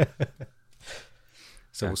 Wow.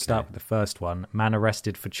 So we'll start with the first one. Man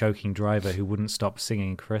arrested for choking driver who wouldn't stop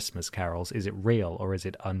singing Christmas carols. Is it real or is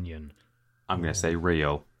it onion? I'm going to say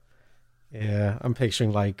real. Yeah, I'm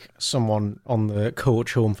picturing like someone on the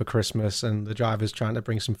coach home for Christmas and the driver's trying to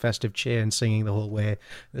bring some festive cheer and singing the whole way.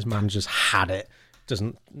 This man just had it.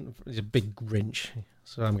 He's a big Grinch.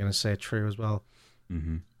 So I'm going to say true as well.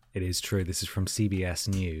 Mm-hmm. It is true. This is from CBS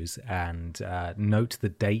News. And note the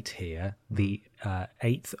date here, the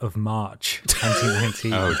 8th of March,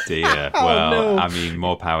 2019. Oh, dear. Well, I mean,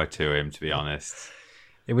 more power to him, to be honest.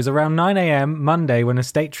 It was around 9 a.m. Monday when a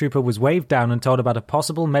state trooper was waved down and told about a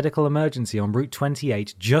possible medical emergency on Route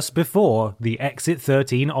 28 just before the Exit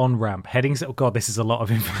 13 on-ramp. Oh, God, this is a lot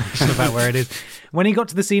of information about where it is. When he got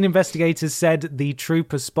to the scene, investigators said the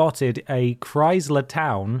trooper spotted a Chrysler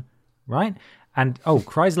Town, right?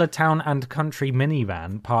 Chrysler Town and Country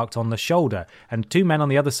minivan parked on the shoulder and 2 men on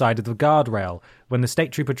the other side of the guardrail. When the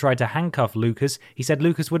state trooper tried to handcuff Lucas, he said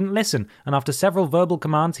Lucas wouldn't listen, and after several verbal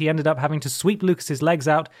commands, he ended up having to sweep Lucas's legs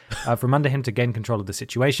out from under him to gain control of the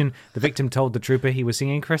situation. The victim told the trooper he was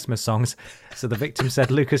singing Christmas songs, so the victim said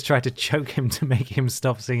Lucas tried to choke him to make him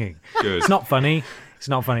stop singing. Good. It's not funny. It's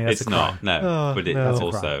not funny. That's it's not, no. Oh, but no. it's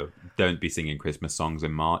also, don't be singing Christmas songs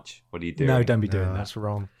in March. What are you doing? No, don't be doing that. That's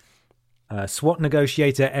wrong. SWAT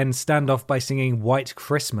negotiator ends standoff by singing White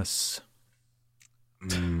Christmas.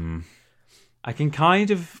 I can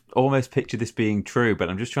kind of almost picture this being true, but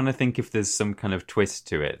I'm just trying to think if there's some kind of twist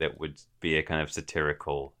to it that would be a kind of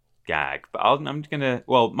satirical gag. But I'm gonna.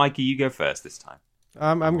 Well, Mikey, you go first this time.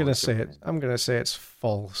 I'm gonna say it. I'm gonna say it's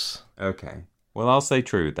false. Okay. Well, I'll say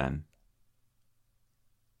true then.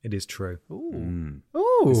 It is true. Ooh.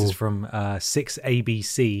 This is from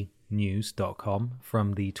 6abcnews.com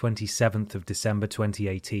from the 27th of December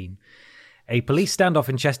 2018. A police standoff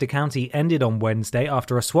in Chester County ended on Wednesday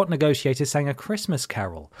after a SWAT negotiator sang a Christmas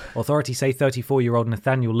carol. Authorities say 34-year-old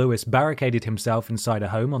Nathaniel Lewis barricaded himself inside a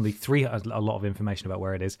home on the a lot of information about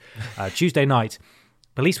where it is, Tuesday night.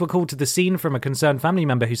 Police were called to the scene from a concerned family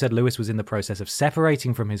member who said Lewis was in the process of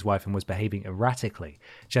separating from his wife and was behaving erratically.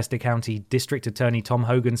 Chester County District Attorney Tom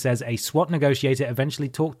Hogan says a SWAT negotiator eventually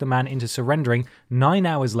talked the man into surrendering 9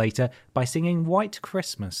 hours later by singing White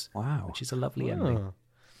Christmas. Wow. Which is a lovely ending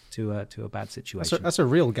to a bad situation. That's a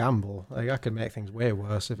real gamble. Like, that could make things way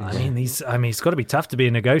worse. If it's got to be tough to be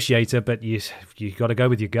a negotiator, but you got to go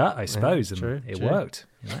with your gut, I suppose. Yeah, and true, it true. worked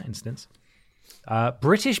in that instance.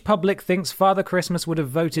 British public thinks Father Christmas would have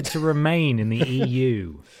voted to remain in the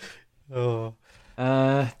EU.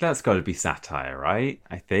 That's got to be satire, right?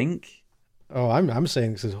 I think. Oh, I'm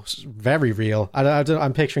saying this is very real.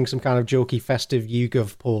 I'm picturing some kind of jokey, festive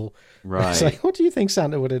YouGov poll. Right. It's like, what do you think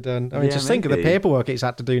Santa would have done? I mean, just think of the maybe. paperwork he's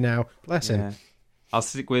had to do now. Bless him. I'll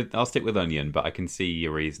stick with Onion, but I can see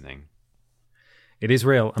your reasoning. It is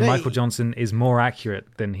real, and Hey. Michael Johnson is more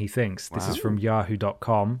accurate than he thinks. This is from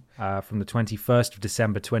yahoo.com from the 21st of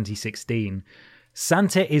December 2016.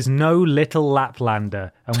 Santa is no little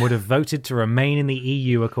Laplander and would have voted to remain in the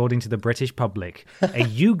EU according to the British public. A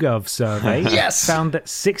YouGov survey found that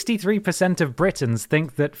 63% of Britons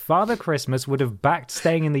think that Father Christmas would have backed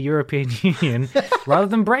staying in the European Union rather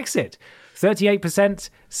than Brexit.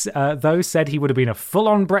 38% though said he would have been a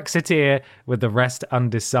full-on Brexiteer, with the rest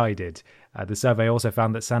undecided. The survey also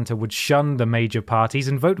found that Santa would shun the major parties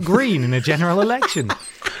and vote Green in a general election.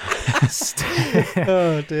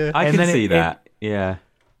 Oh dear. I And can then see that. Yeah.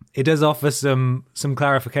 It does offer some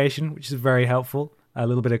clarification, which is very helpful. A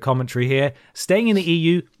little bit of commentary here. Staying in the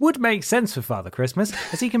EU would make sense for Father Christmas,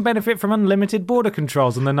 as he can benefit from unlimited border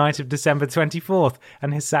controls on the night of December 24th,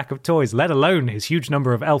 and his sack of toys, let alone his huge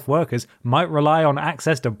number of elf workers, might rely on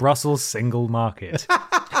access to Brussels' single market.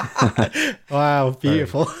 Wow,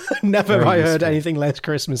 beautiful. Never have I heard useful. anything less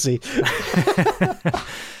Christmassy.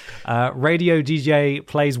 Radio DJ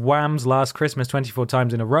plays Wham's Last Christmas 24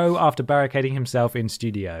 times in a row after barricading himself in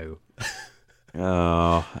studio.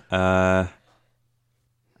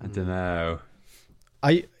 I don't know.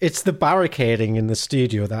 It's the barricading in the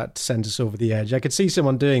studio that sent us over the edge. I could see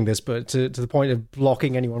someone doing this, but to the point of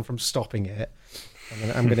blocking anyone from stopping it,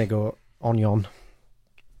 I'm gonna go Onion.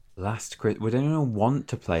 Would anyone want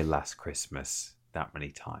to play Last Christmas that many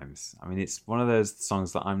times? I mean, it's one of those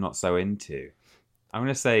songs that I'm not so into. I'm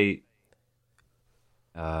going to say,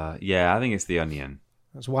 I think it's the Onion.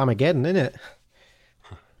 That's Whamageddon, isn't it?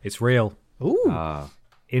 It's real. Ooh.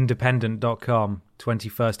 Independent.com,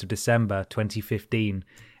 21st of December 2015.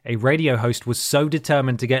 A radio host was so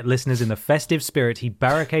determined to get listeners in the festive spirit, he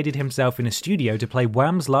barricaded himself in a studio to play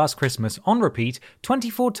Wham's Last Christmas on repeat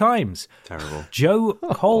 24 times. Terrible. Joe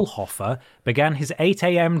Kohlhofer began his 8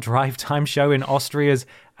 a.m. drive time show in Austria's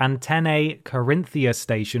Antenne Carinthia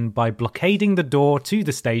station by blockading the door to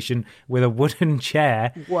the station with a wooden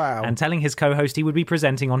chair. Wow. And telling his co-host he would be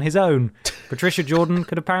presenting on his own. Patricia Jordan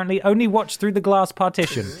could apparently only watch through the glass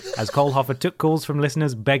partition as Kohlhofer took calls from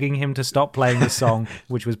listeners begging him to stop playing the song,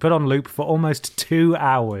 which was put on loop for almost 2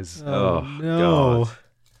 hours. Oh, no. God.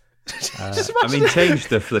 I mean, change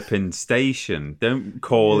the flipping station. Don't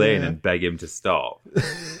call in and beg him to stop.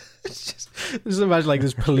 Just imagine like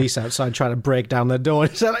there's police outside trying to break down the door.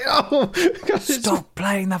 And it's like, oh, God, Stop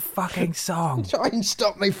playing the fucking song. try and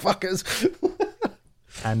stop me, fuckers.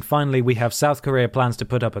 And finally, we have South Korea plans to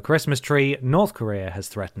put up a Christmas tree. North Korea has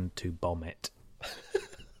threatened to bomb it.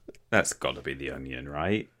 That's got to be the Onion,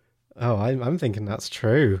 right? Oh, I'm thinking that's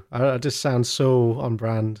true. It just sounds so on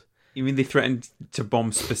brand. You mean they threatened to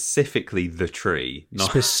bomb specifically the tree? Not...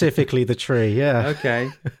 Specifically the tree, yeah.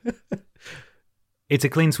 Okay. It's a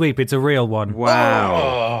clean sweep. It's a real one.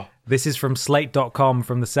 Wow. This is from Slate.com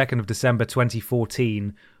from the 2nd of December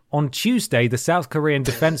 2014. On Tuesday, the South Korean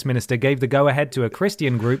defense minister gave the go-ahead to a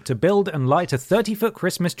Christian group to build and light a 30-foot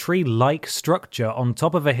Christmas tree-like structure on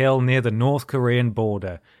top of a hill near the North Korean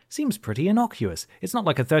border. Seems pretty innocuous. It's not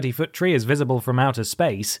like a 30-foot tree is visible from outer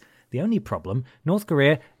space. The only problem, North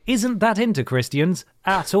Korea isn't that into Christians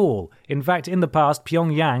at all. In fact, in the past,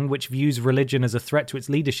 Pyongyang, which views religion as a threat to its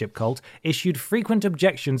leadership cult, issued frequent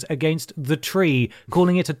objections against the tree,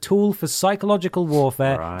 calling it a tool for psychological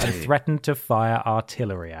warfare and threatened to fire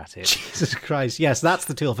artillery at it. Jesus Christ. Yes, that's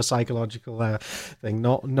the tool for psychological thing,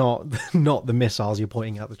 not the missiles you're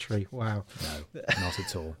pointing at the tree. Wow. No, not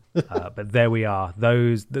at all. But there we are.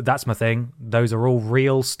 That's my thing. Those are all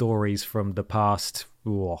real stories from the past...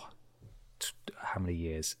 how many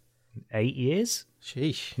years? 8 years?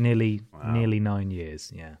 Sheesh. Nearly 9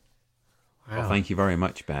 years. Yeah. Well, thank you very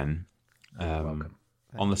much, Ben. Welcome.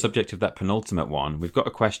 On the subject of that penultimate one, we've got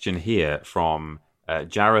a question here from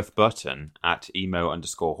Jareth Button at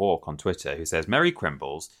emo_hawk on Twitter, who says, Merry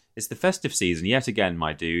Crimbles, it's the festive season yet again,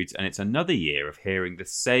 my dudes, and it's another year of hearing the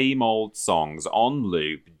same old songs on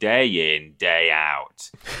loop, day in, day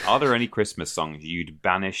out. Are there any Christmas songs you'd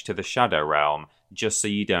banish to the Shadow Realm just so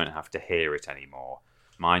you don't have to hear it anymore?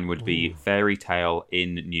 Mine would be Fairy Tale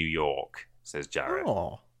in New York, says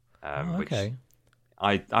Jareth. Okay.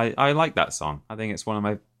 Which I like that song. I think it's one of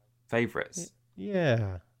my favourites.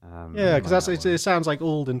 Yeah. Because it sounds like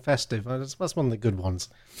old and festive. That's one of the good ones.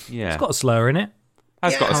 Yeah. It's got a slur in it.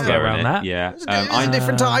 Has got a slur around in it. that. Yeah. It's a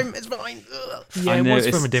different time. It's fine. Yeah, it was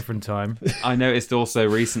from a different time. I noticed also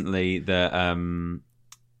recently that hang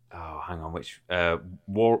on, which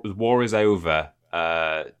War is Over,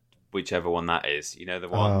 whichever one that is. You know the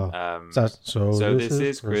one. So this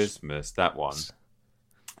is Christmas. That one.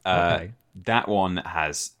 Okay. That one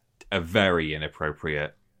has a very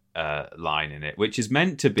inappropriate line in it, which is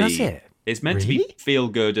meant to be. Does it? It's meant to be feel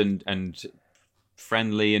good and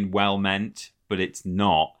friendly and well meant, but it's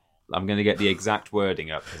not. I'm going to get the exact wording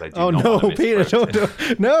up because I do not want to Peter,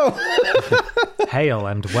 misquote no. Hail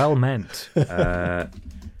and well meant. But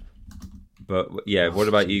yeah, what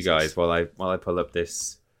about you guys? While I pull up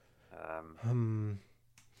this,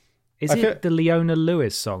 Is it the Leona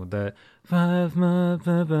Lewis song? The I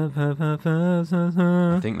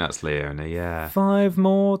think that's Leona. Yeah. 5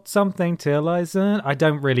 more something till I turn. I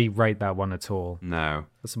don't really rate that one at all. No.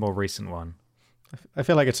 That's a more recent one. I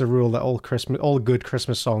feel like it's a rule that all good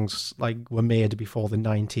Christmas songs were made before the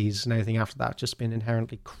 90s, and anything after that just been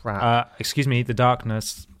inherently crap. Excuse me, The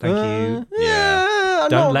Darkness. Thank you. Yeah.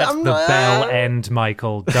 Don't let the bell end,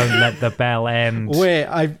 Michael. Don't let the bell end.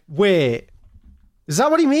 Wait. Is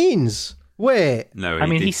that what he means? Wait. No. I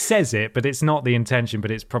mean, he says it, but it's not the intention, but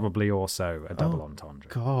it's probably also a double entendre.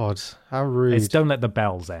 God, how rude. It's don't let the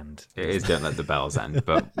bells end. It is don't let the bells end,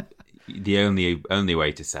 but the only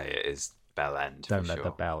way to say it is bell end. Don't for let sure.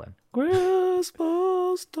 the bell end.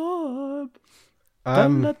 Christmas time.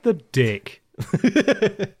 Don't let the dick.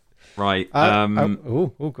 Right. go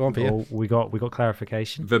on, Peter. Oh, we got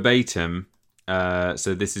clarification. Verbatim.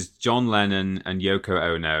 So this is John Lennon and Yoko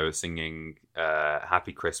Ono singing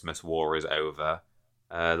Happy Christmas, War is Over.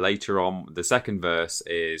 Later on, the second verse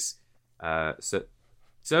is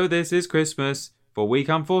so this is Christmas, for weak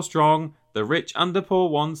and for strong, the rich and the poor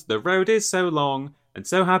ones, the road is so long, and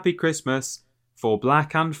so happy Christmas, for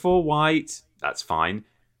black and for white, that's fine,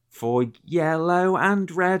 for yellow and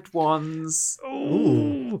red ones.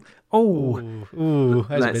 Ooh. That's a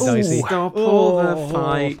bit Let's dicey. stop all the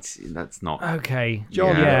fight. That's not Okay.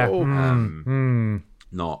 John, yeah.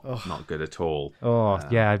 not good at all.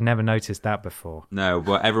 Yeah, I've never noticed that before. No,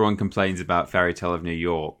 but everyone complains about Fairy Tale of New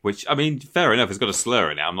York, which, I mean, fair enough, it's got a slur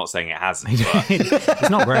in it. I'm not saying it hasn't, but It's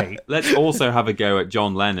not great. let's also have a go at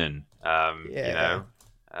John Lennon. You know,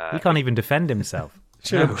 He can't even defend himself.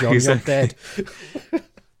 John, you're dead.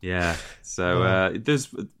 yeah. So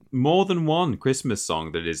there's more than one Christmas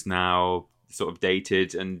song that is now sort of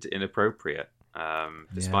dated and inappropriate,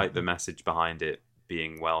 despite the message behind it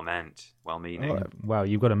being well-meaning. Well,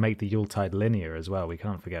 you've got to make the Yuletide linear as well. We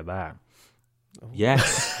can't forget that.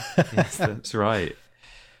 Yes, that's right.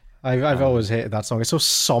 I've always hated that song. It's so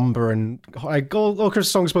somber and all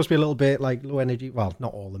Christmas songs are supposed to be a little bit like low energy. Well,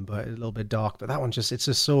 not all of them, but a little bit dark. But that one it's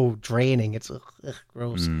just so draining. It's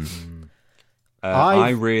gross. I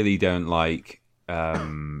really don't like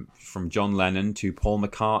from John Lennon to Paul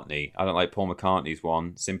McCartney. I don't like Paul McCartney's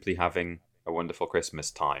one, Simply Having a Wonderful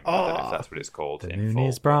Christmas Time. I don't know if that's what it's called. The in moon full.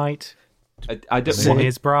 is bright. I don't. The moon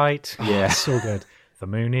is bright. Yeah, So good. The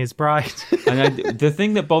moon is bright. and the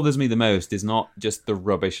thing that bothers me the most is not just the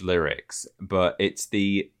rubbish lyrics, but it's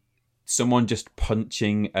someone just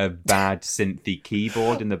punching a bad synthy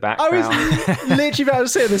keyboard in the I background. was literally about to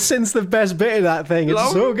say the synth's the best bit of that thing.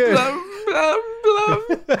 It's so good.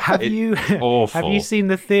 Have you awful. have you seen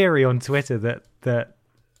the theory on Twitter that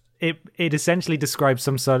it essentially describes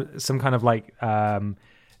some kind of like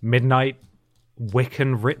midnight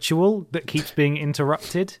Wiccan ritual that keeps being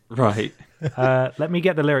interrupted? Right. Let me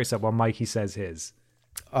get the lyrics up while Mikey says his.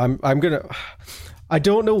 I'm gonna. I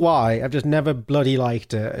don't know why. I've just never bloody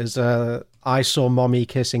liked it. As I saw mommy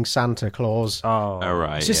kissing Santa Claus. All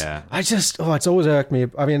right. It's just, yeah. it's always irked me.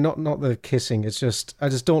 I mean, not the kissing. It's just, I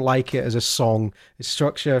just don't like it as a song. Its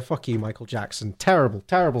structure. Fuck you, Michael Jackson.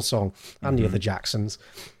 Terrible song. And the other Jacksons.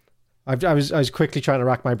 I was quickly trying to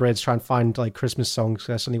rack my brains, try and find like Christmas songs.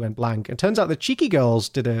 I suddenly went blank. It turns out the Cheeky Girls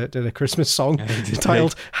did a Christmas song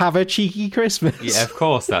titled "Have a Cheeky Christmas." Yeah, of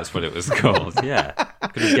course, that's what it was called. Yeah,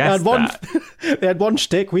 could have guessed that. They had one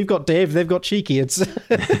shtick. We've got Dave. They've got Cheeky. It's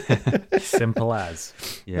simple as.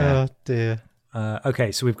 Yeah. Oh dear.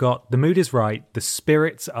 Okay, so we've got the mood is right, the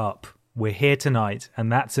spirit's up, we're here tonight, and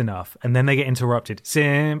that's enough. And then they get interrupted.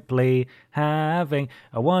 Simply having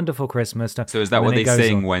a wonderful Christmas time. So is that what they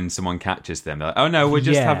sing when someone catches them? They're like, oh no, we're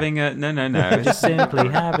just having a... No. Just simply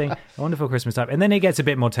having a wonderful Christmas time. And then it gets a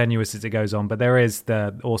bit more tenuous as it goes on, but there is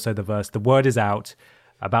also the verse, the word is out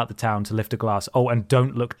about the town to lift a glass. Oh, and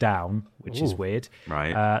don't look down, which is weird.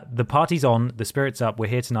 Right. The party's on, the spirit's up, we're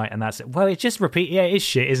here tonight, and that's it. Well, it's just repeat. Yeah, it is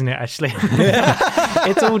shit, isn't it, actually?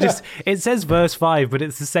 It's all just... It says verse 5, but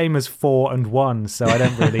it's the same as 4 and 1, so I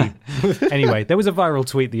don't really... Anyway, there was a viral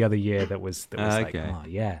tweet the other year that was like, oh,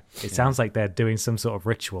 yeah. It sounds like they're doing some sort of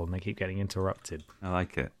ritual, and they keep getting interrupted. I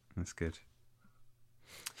like it. That's good.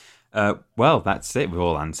 Well, that's it. We've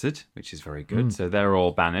all answered, which is very good. So they're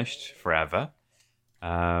all banished forever.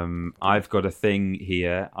 I've got a thing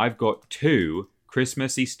here. I've got 2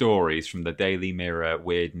 Christmassy stories from the Daily Mirror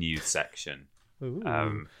Weird News section.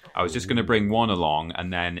 I was just going to bring one along,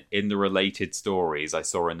 and then in the related stories, I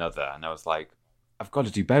saw another, and I was like, I've got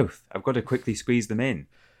to do both. I've got to quickly squeeze them in.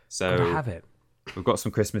 So Gotta have it. We've got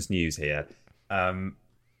some Christmas news here.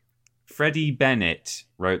 Freddie Bennett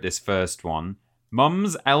wrote this first one.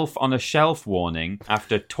 Mum's elf on a shelf warning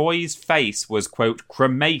after toy's face was, quote,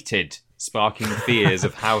 cremated, sparking fears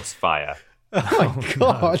of house fire. Oh my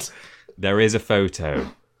God. There is a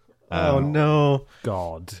photo. Oh no.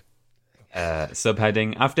 God.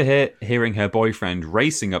 Subheading, after hearing her boyfriend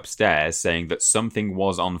racing upstairs saying that something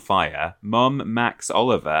was on fire, Mum Max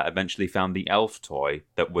Oliver eventually found the elf toy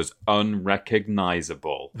that was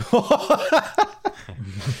unrecognisable.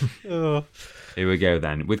 Here we go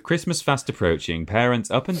then. With Christmas fast approaching, parents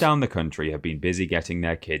up and down the country have been busy getting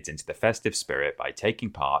their kids into the festive spirit by taking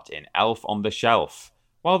part in Elf on the Shelf.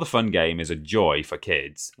 While the fun game is a joy for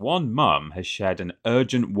kids, one mum has shared an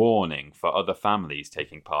urgent warning for other families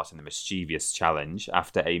taking part in the mischievous challenge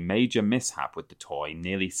after a major mishap with the toy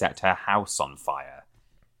nearly set her house on fire.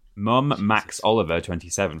 Mum Max Oliver,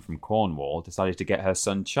 27, from Cornwall, decided to get her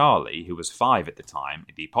son Charlie, who was 5 at the time,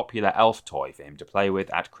 the popular elf toy for him to play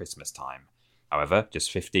with at Christmas time. However,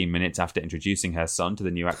 just 15 minutes after introducing her son to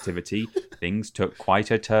the new activity, things took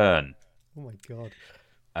quite a turn. Oh my God.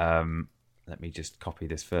 Let me just copy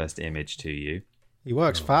this first image to you. He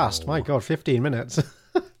works fast. My God, 15 minutes.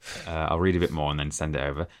 I'll read a bit more and then send it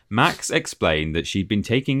over. Max explained that she'd been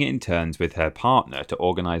taking it in turns with her partner to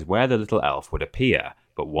organise where the little elf would appear,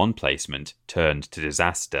 but one placement turned to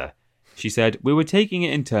disaster. She said, we were taking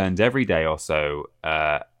it in turns every day or so,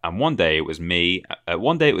 and one day it was me, and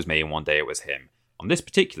one day it was him. On this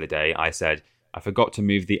particular day, I said, I forgot to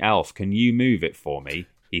move the elf. Can you move it for me?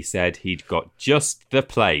 He said he'd got just the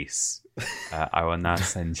place. I will now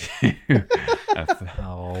send you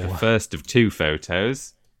the first of 2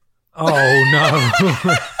 photos. Oh,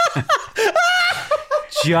 no.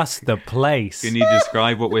 Just the place. Can you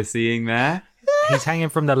describe what we're seeing there? He's hanging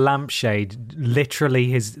from the lampshade.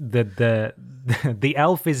 Literally, the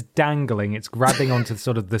elf is dangling. It's grabbing onto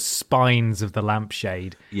sort of the spines of the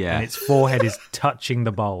lampshade. Yeah. And its forehead is touching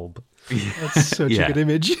the bulb. That's such a good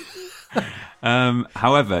image.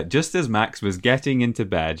 However, just as Max was getting into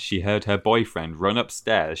bed, she heard her boyfriend run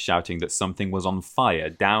upstairs shouting that something was on fire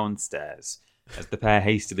downstairs. As the pair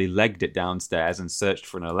hastily legged it downstairs and searched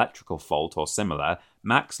for an electrical fault or similar,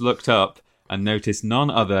 Max looked up and noticed none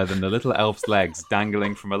other than the little elf's legs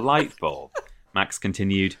dangling from a light bulb. Max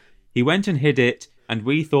continued, he went and hid it, and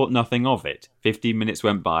we thought nothing of it. 15 minutes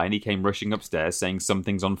went by and he came rushing upstairs saying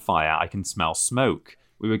something's on fire, I can smell smoke.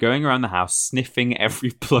 We were going around the house sniffing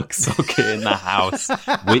every plug socket in the house,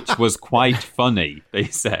 which was quite funny, they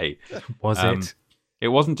say. Was it? It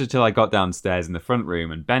wasn't until I got downstairs in the front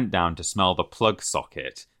room and bent down to smell the plug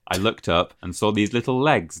socket. I looked up and saw these little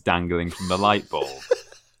legs dangling from the light bulb.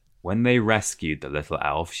 When they rescued the little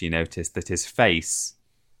elf, she noticed that his face...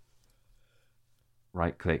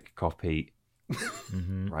 Right-click, copy.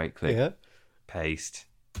 Right-click, paste.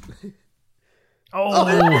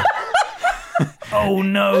 Oh! Oh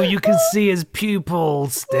no, you can see his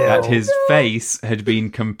pupils still. That his face had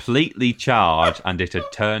been completely charred and it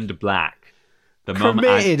had turned black. The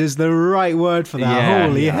Cremated is the right word for that.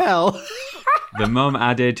 Holy hell. The mum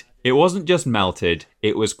added, it wasn't just melted,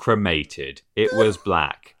 it was cremated. It was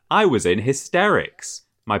black. I was in hysterics.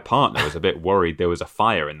 My partner was a bit worried there was a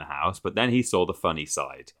fire in the house, but then he saw the funny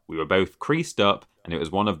side. We were both creased up and it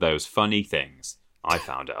was one of those funny things. I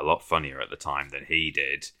found it a lot funnier at the time than he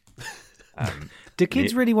did. Do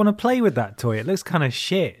kids really want to play with that toy? It looks kind of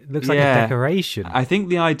shit. It looks like a decoration. I think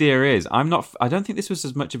the idea is, I don't think this was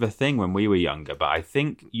as much of a thing when we were younger, but I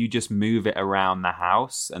think you just move it around the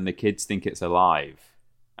house and the kids think it's alive.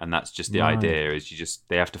 And that's just the idea, is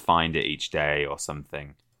they have to find it each day or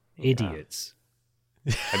something. Idiots.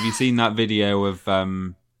 Have you seen that video of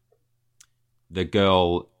the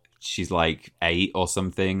girl, she's like 8 or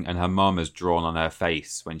something, and her mum has drawn on her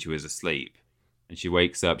face when she was asleep. And she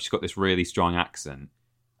wakes up, she's got this really strong accent.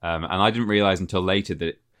 And I didn't realise until later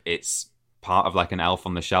that it's part of like an Elf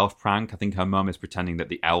on the Shelf prank. I think her mum is pretending that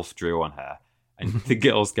the elf drew on her. And the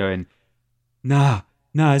girl's going, Nah,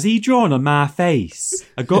 has he drawn on my face?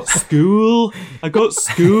 I got school.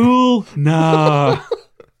 Nah.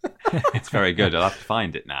 It's very good. I'll have to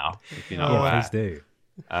find it now, if you're not aware. Please do.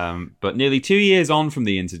 But nearly 2 years on from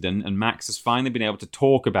the incident, and Max has finally been able to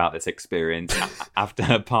talk about this experience after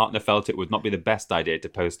her partner felt it would not be the best idea to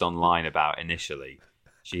post online about initially.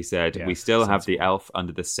 She said, we still have the elf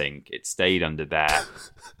under the sink. It stayed under there.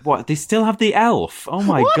 What? They still have the elf? Oh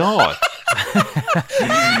my God.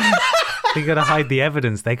 They got to hide the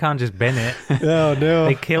evidence. They can't just bin it. Oh, no.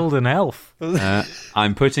 They killed an elf.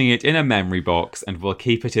 I'm putting it in a memory box and we'll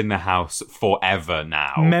keep it in the house forever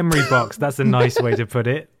now. Memory box. That's a nice way to put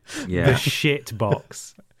it. Yeah. The shit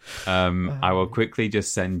box. I will quickly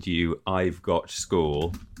just send you I've Got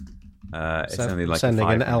School. It's only like sending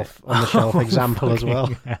an elf on the shelf example as well.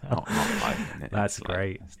 Not 5 minutes. That's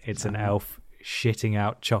great. It's an elf shitting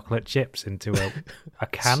out chocolate chips into a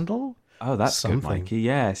candle. Oh, that's Something. good, Mikey.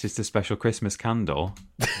 Yeah, it's just a special Christmas candle.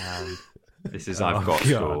 This is I've Got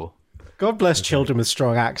School. God bless children with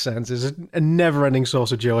strong accents. It's a never-ending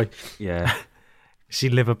source of joy. Yeah.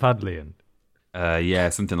 She Liverpudlian. Yeah,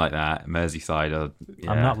 something like that. Merseyside.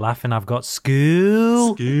 Yeah. I'm not laughing. I've got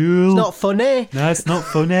school. It's not funny. No, it's not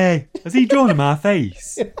funny. Has he drawn on my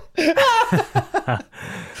face?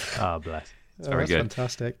 Oh, bless. It's very good.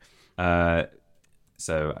 Fantastic.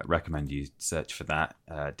 So I recommend you search for that,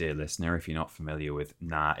 dear listener, if you're not familiar with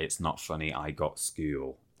Nah, It's Not Funny, I Got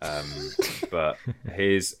School. But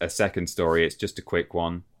here's a second story. It's just a quick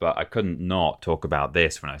one, but I couldn't not talk about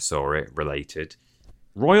this when I saw it related.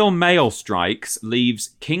 Royal Mail strikes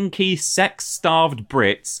leaves kinky, sex-starved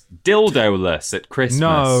Brits dildo-less at Christmas.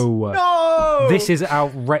 No. This is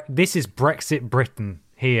This is Brexit Britain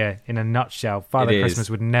here in a nutshell. Father Christmas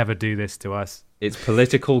would never do this to us. It's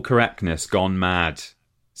political correctness gone mad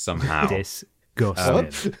somehow.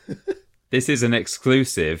 Disgusting. This is an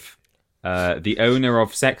exclusive. The owner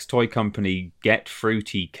of sex toy company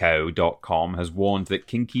GetFruityCo.com has warned that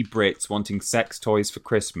kinky Brits wanting sex toys for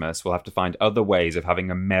Christmas will have to find other ways of having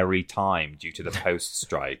a merry time due to the post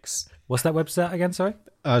strikes. What's that website again, sorry?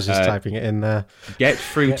 I was just typing it in there.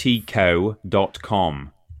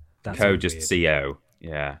 GetFruityCo.com. That's Co, weird. just C-O.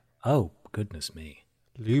 Yeah. Oh, goodness me.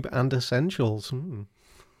 Lube and essentials.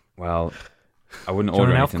 Well, I wouldn't Do you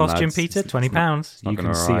order want an elf anything, costume, lads. Peter? It's £20. not You gonna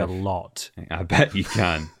can see a arrive. lot. I bet you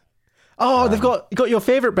can. Oh, they've got your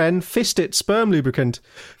favourite, Ben, Fist It sperm lubricant.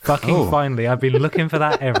 Fucking finally. I've been looking for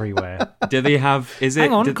that everywhere. Do they have...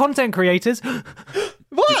 Hang on, content creators.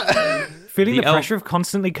 What? Feeling the elf- pressure of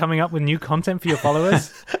constantly coming up with new content for your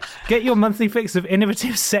followers? Get your monthly fix of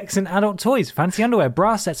innovative sex and adult toys, fancy underwear,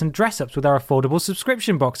 bra sets and dress-ups with our affordable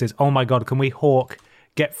subscription boxes. Oh my God, can we hawk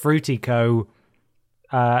Get Fruity Co.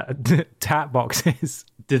 tat boxes?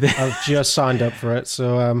 I've just signed up for it,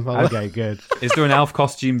 so Okay, good. Is there an elf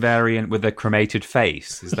costume variant with a cremated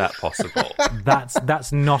face? Is that possible?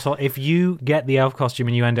 That's not all. If you get the elf costume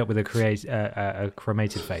and you end up with a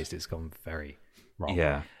cremated face, it's gone very wrong.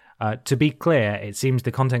 Yeah. To be clear, it seems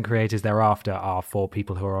the content creators thereafter are for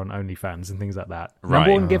people who are on OnlyFans and things like that. Right.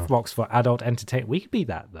 Number one gift box for adult entertainment. We could be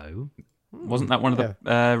that, though. Wasn't that one of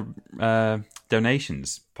the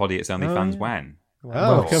donations? Podiots OnlyFans when?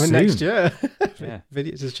 well, coming soon. next year. Yeah.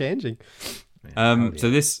 Videos is changing. So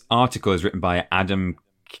this article is written by Adam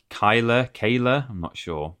Kayler, I'm not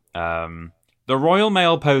sure. The Royal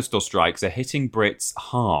Mail postal strikes are hitting Brits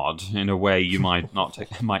hard in a way you might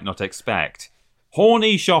not expect.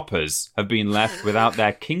 Horny shoppers have been left without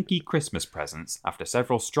their kinky Christmas presents after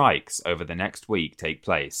several strikes over the next week take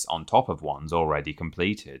place on top of ones already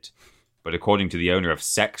completed. But according to the owner of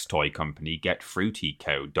sex toy company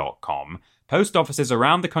GetFruityCo.com, post offices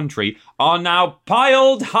around the country are now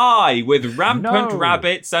piled high with rampant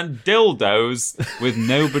rabbits and dildos with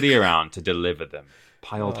nobody around to deliver them.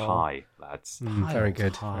 Piled high, lads. Very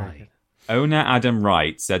good. Hi. Very good. Owner Adam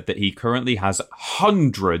Wright said that he currently has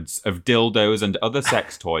hundreds of dildos and other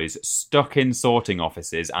sex toys stuck in sorting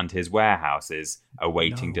offices and his warehouses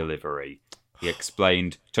awaiting delivery. He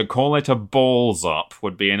explained, to call it a balls up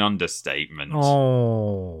would be an understatement.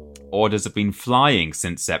 Oh. orders have been flying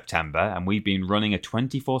since September, and we've been running a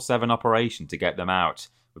 24/7 operation to get them out.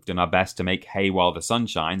 We've done our best to make hay while the sun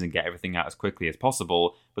shines and get everything out as quickly as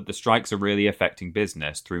possible, but the strikes are really affecting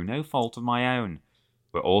business through no fault of my own.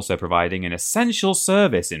 We're also providing an essential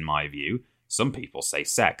service, in my view. Some people say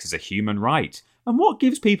sex is a human right, and what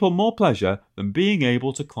gives people more pleasure than being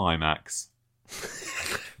able to climax?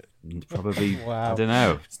 Probably, Wow. I don't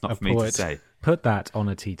know. It's not A for me to poet. say. Put that on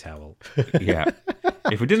a tea towel. Yeah.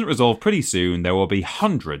 If it doesn't resolve pretty soon, there will be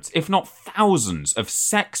hundreds, if not thousands, of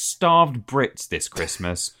sex-starved Brits this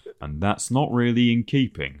Christmas, and that's not really in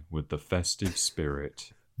keeping with the festive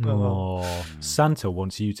spirit. Oh, Santa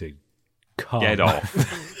wants you to come. Get off.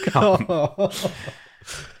 Come.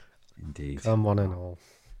 Indeed. Come on and all.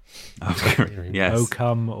 Yes. Oh,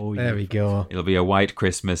 come all There you. we go. It'll be a white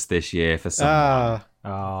Christmas this year for someone.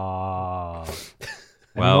 Ah.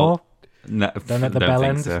 Well, no, Don't let the don't bell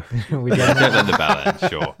think end. so. We don't don't- let the bell end,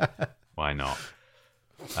 sure. Why not?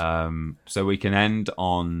 So we can end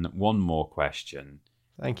on one more question.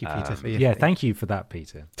 Thank you, Peter, for your Yeah, thank you for that,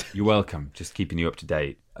 Peter. You're welcome. Just keeping you up to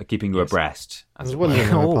date, keeping you abreast. I As was it were.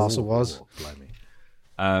 wondering where the parcel was.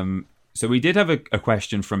 Blimey. So we did have a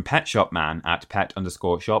question from Pet Shop Man at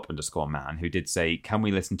pet_shop_man, who did say, "Can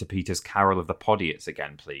we listen to Peter's Carol of the Podiots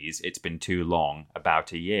again, please? It's been too long,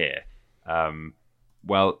 about a year."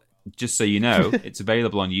 Well, just so you know, it's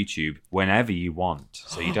available on YouTube whenever you want,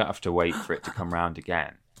 so you don't have to wait for it to come round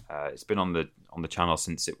again. It's been on the channel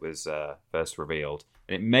since it was first revealed,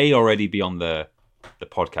 and it may already be on the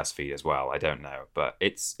podcast feed as well. I don't know, but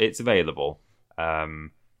it's available.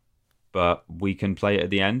 But we can play it at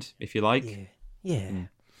the end if you like. Yeah.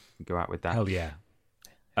 Go out with that. Hell yeah.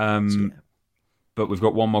 But we've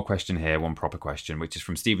got one more question here, one proper question, which is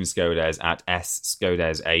from Stephen Skodes at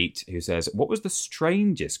sskodes8, who says, "What was the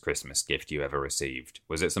strangest Christmas gift you ever received?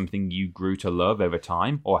 Was it something you grew to love over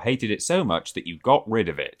time, or hated it so much that you got rid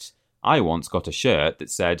of it? I once got a shirt that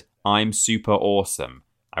said, 'I'm super awesome.'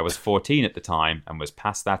 I was 14 at the time and was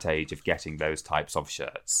past that age of getting those types of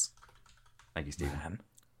shirts." Thank you, Stephen.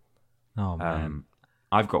 Oh, man.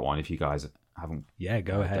 I've got one if you guys haven't. Yeah,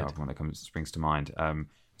 go ahead. One that springs to mind.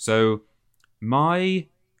 So my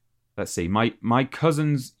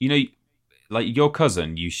cousins, like your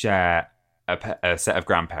cousin, you share a set of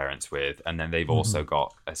grandparents with, and then they've also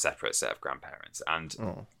got a separate set of grandparents.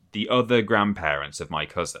 And the other grandparents of my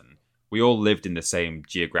cousin, we all lived in the same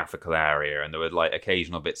geographical area, and there were like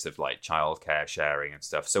occasional bits of like childcare sharing and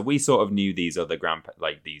stuff. So we sort of knew these other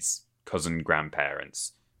these cousin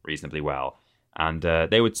grandparents reasonably well, and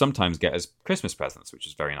they would sometimes get us Christmas presents, which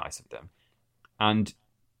was very nice of them. And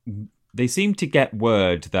they seemed to get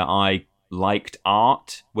word that I liked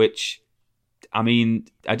art, which, I mean,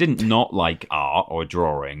 I didn't not like art or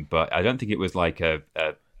drawing, but I don't think it was like a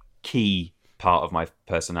key part of my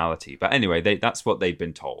personality. But anyway, that's what they'd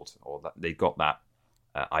been told, or that they got that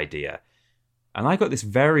idea. And I got this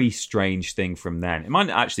very strange thing from then. It might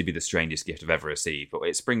not actually be the strangest gift I've ever received, but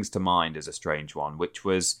it springs to mind as a strange one, which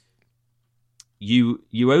was you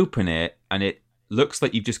open it and it looks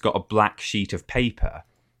like you've just got a black sheet of paper.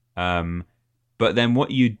 But then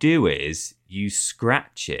what you do is you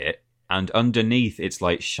scratch it, and underneath it's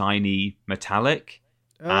like shiny metallic.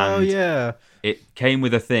 Oh, And yeah. it came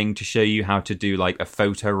with a thing to show you how to do like a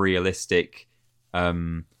photorealistic.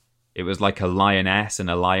 It was like a lioness and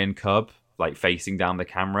a lion cub, like facing down the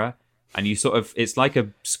camera, and you sort of, it's like a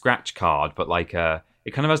scratch card, but like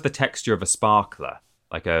it kind of has the texture of a sparkler,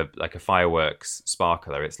 like a fireworks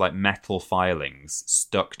sparkler. It's like metal filings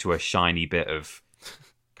stuck to a shiny bit of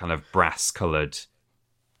kind of brass colored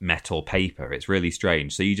metal paper. It's really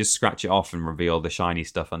strange. So you just scratch it off and reveal the shiny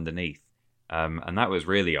stuff underneath. And that was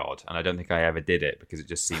really odd, and I don't think I ever did it because it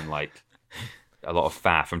just seemed like a lot of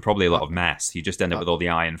faff and probably a lot of mess. You just end up with all the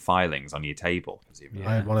iron filings on your table, presumably.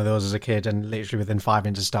 I had one of those as a kid, and literally within 5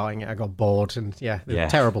 minutes of starting it, I got bored, and yeah.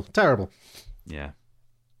 Terrible. Yeah.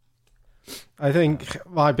 I think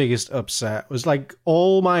my biggest upset was like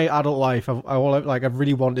all my adult life. I've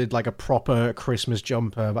really wanted like a proper Christmas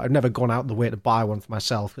jumper, but I've never gone out the way to buy one for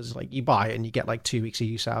myself because like you buy it and you get like 2 weeks of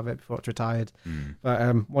use out of it before it's retired.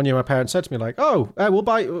 But one year my parents said to me like, "Oh, we'll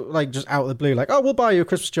buy," like just out of the blue, like, "Oh, we'll buy you a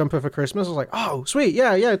Christmas jumper for Christmas." I was like, "Oh, sweet,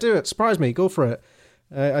 yeah, do it, surprise me, go for it."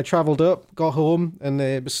 I travelled up, got home, and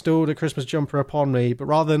they bestowed a Christmas jumper upon me. But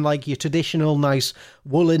rather than like your traditional nice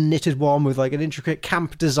woolen knitted one with like an intricate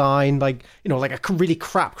camp design, like, you know, like a really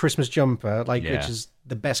crap Christmas jumper, like which is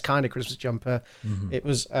the best kind of Christmas jumper, it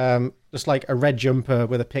was just like a red jumper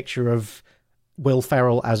with a picture of Will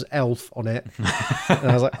Ferrell as Elf on it, and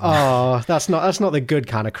I was like, "Oh, that's not the good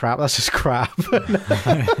kind of crap. That's just crap." I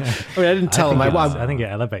mean, I didn't tell him. I think it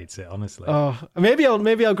elevates it, honestly. Oh, maybe I'll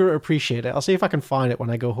grow to appreciate it. I'll see if I can find it when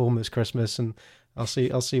I go home this Christmas, and I'll see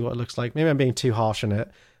what it looks like. Maybe I'm being too harsh on it.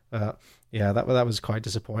 Yeah, that was quite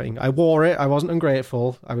disappointing. I wore it. I wasn't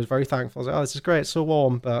ungrateful. I was very thankful. I was like, "Oh, this is great. It's so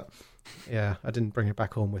warm." But yeah, I didn't bring it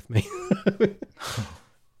back home with me.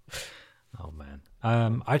 Oh man,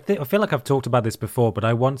 I feel like I've talked about this before, but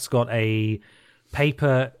I once got a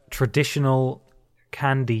paper traditional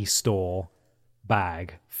candy store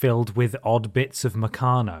bag filled with odd bits of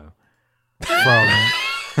Meccano from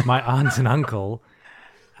my aunt and uncle,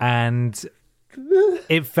 and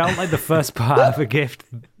it felt like the first part of a gift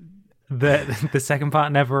that the second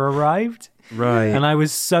part never arrived. Right. And I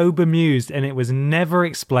was so bemused, and it was never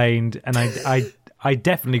explained, and I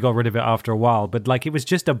definitely got rid of it after a while, but like it was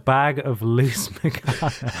just a bag of loose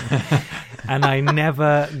Meccano, and I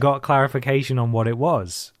never got clarification on what it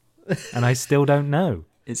was, and I still don't know.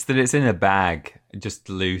 It's that it's in a bag, just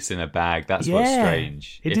loose in a bag. That's what's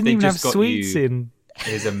strange. It didn't even have sweets in.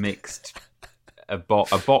 Is a mixed a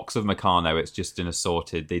box of Meccano. It's just an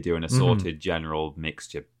assorted. They do an assorted general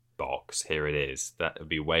mixture box. Here it is. That would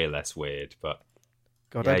be way less weird, but.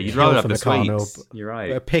 God, yeah, you'd rather have the sweets. You're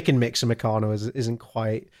right. A pick and mix of Meccano isn't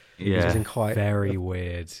quite. Very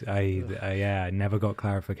weird. I never got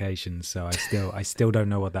clarification, so I still don't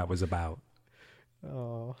know what that was about.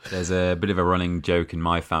 Oh. There's a bit of a running joke in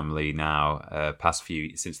my family now,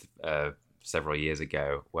 since several years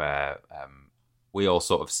ago, where we all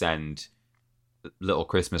sort of send little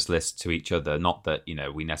Christmas lists to each other. Not that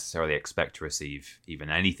we necessarily expect to receive even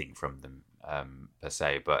anything from them. Per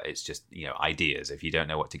se, but it's just ideas. If you don't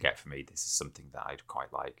know what to get for me, this is something that I'd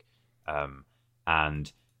quite like.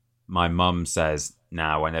 And my mum says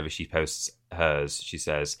now, whenever she posts hers, she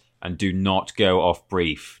says, "And do not go off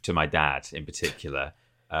brief to my dad in particular,"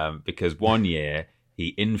 because one year he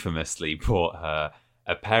infamously bought her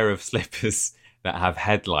a pair of slippers that have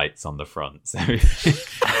headlights on the front. So if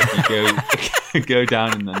you go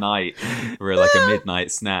down in the night for like a midnight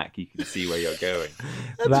snack, you can see where you're going.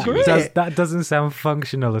 That doesn't sound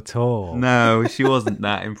functional at all. No, she wasn't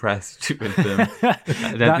that impressed with them. I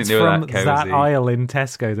don't That's think they were from that cozy. that aisle in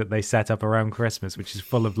Tesco that they set up around Christmas, which is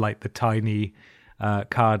full of like the tiny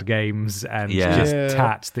card games and just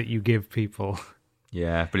tat that you give people.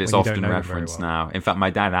 Yeah, but it's when you don't often know them referenced very well. now. In fact, my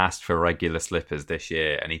dad asked for regular slippers this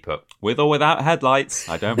year, and he put, "With or without headlights,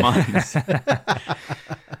 I don't mind."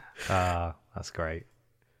 That's great.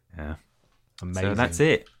 Yeah. Amazing. So that's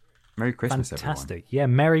it. Merry Christmas, Fantastic. everyone. Yeah,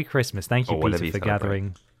 Merry Christmas. Thank you, Or whatever Peter, you for celebrate.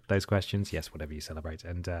 gathering those questions. Yes, whatever you celebrate.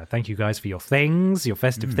 And thank you guys for your things, your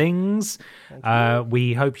festive things.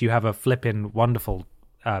 We hope you have a flippin' wonderful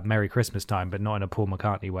Merry Christmas time, but not in a Paul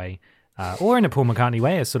McCartney way. Or in a Paul McCartney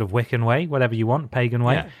way, a sort of Wiccan way, whatever you want, pagan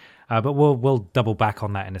way. Yeah. But we'll double back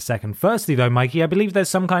on that in a second. Firstly, though, Mikey, I believe there's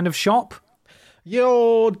some kind of shop.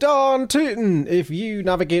 Yo, darn tootin'! If you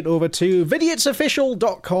navigate over to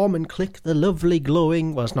vidiotsofficial.com and click the lovely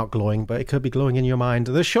glowing, well, it's not glowing, but it could be glowing in your mind,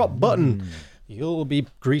 the shop button, you'll be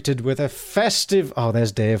greeted with a festive... Oh,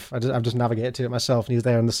 there's Dave. I've just navigated to it myself, and he's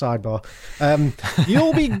there in the sidebar.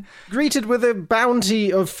 You'll be greeted with a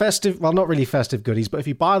bounty of festive... Well, not really festive goodies, but if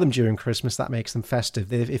you buy them during Christmas, that makes them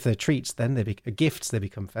festive. If they're treats, then gifts, they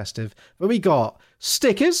become festive. But we got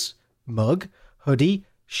stickers, mug, hoodie,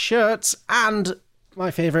 shirts, and my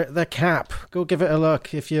favourite, the cap. Go give it a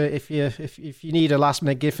look. If you need a last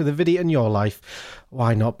minute gift for the video in your life,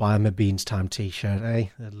 why not buy them a Beans Time t-shirt, eh?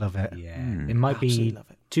 I love it. Yeah, it might be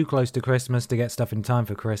too close to Christmas to get stuff in time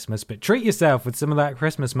for Christmas, but treat yourself with some of that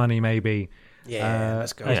Christmas money, maybe. Yeah,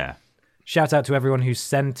 let's go. Yeah. Shout out to everyone who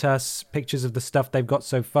sent us pictures of the stuff they've got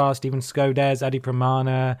so far. Stephen Skodes, Adi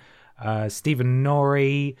Pramana, Stephen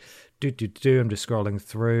Norrie. I'm just scrolling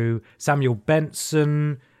through. Samuel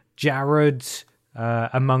Benson, Jared,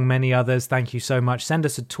 among many others. Thank you so much. Send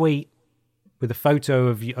us a tweet with a photo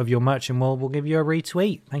of your merch and we'll give you a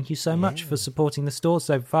retweet. Thank you so much for supporting the store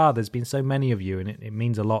so far. There's been so many of you and it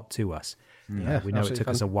means a lot to us. Yeah, we know it took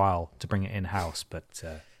us a while to bring it in-house, but...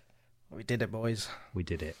 we did it, boys. We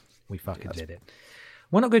did it. We fucking did it.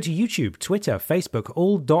 Why not go to YouTube, Twitter, Facebook,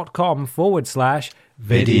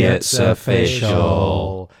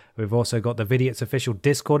 all.com/VidiotsOfficial. We've also got the Vidiots Official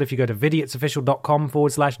Discord. If you go to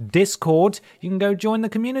vidiotsofficial.com/Discord, you can go join the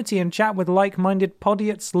community and chat with like-minded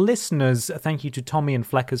Podiots listeners. Thank you to Tommy and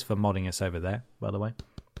Fleckers for modding us over there, by the way.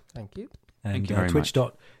 Thank you. And you very much.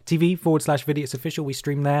 twitch.tv/Vidiots official. We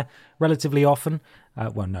stream there relatively often.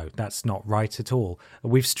 Well, no, that's not right at all.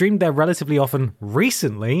 We've streamed there relatively often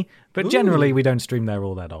recently, but generally we don't stream there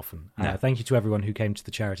all that often. No. Thank you to everyone who came to the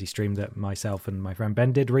charity stream that myself and my friend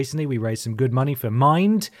Ben did recently. We raised some good money for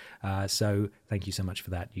Mind. So thank you so much for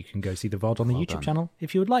that. You can go see the VOD on the YouTube channel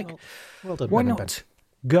if you would like. Well done, Why Ben and not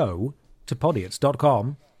go to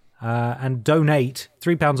podiots.com and donate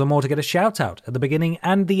 £3 or more to get a shout out at the beginning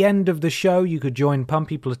and the end of the show. You could join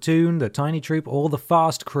Pumpy Platoon, the Tiny Troop, or the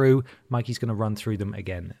Fast Crew. Mikey's going to run through them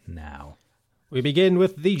again now. We begin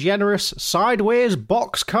with the generous Sideways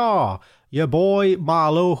Boxcar, your boy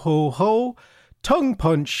Marlo Ho Ho, Tongue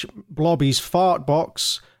Punch Blobby's Fart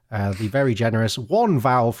Box, the very generous One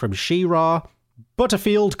Vowel from She-Ra,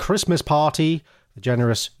 Butterfield Christmas Party, the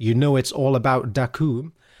generous You Know It's All About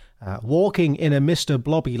Dacoom, Walking in a Mr.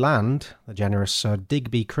 Blobby Land, the generous Sir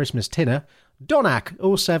Digby Christmas Tinner,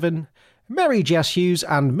 Donak 07, Mary Jess Hughes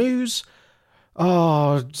and Moose.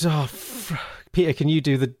 Peter, can you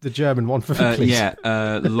do the German one for me, please? Yeah,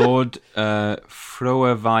 Lord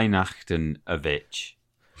Frohe Weihnachtenowitsch.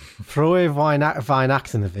 Frohe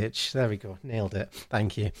Weihnachtenowitsch. There we go. Nailed it.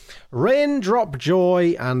 Thank you. Raindrop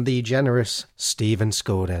Joy and the generous Stephen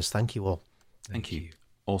Skodes. Thank you all. Thank you.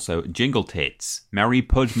 Also, Jingle Tits, Merry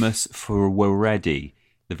Pudmas for We're Ready,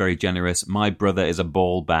 the very generous My Brother is a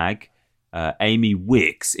Ball Bag, Amy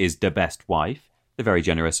Wicks is the Best Wife, the very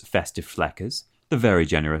generous Festive Fleckers, the very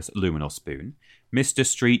generous Luminal Spoon, Mr.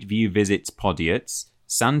 Street View Visits Podiots,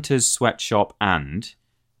 Santa's Sweatshop and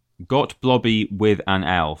Got Blobby with an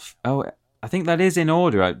Elf. Oh, I think that is in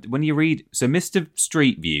order. When you read, so Mr.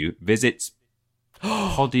 Street View visits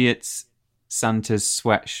Podiots, Santa's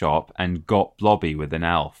Sweatshop and Got Blobby with an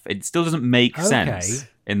Elf. It still doesn't make sense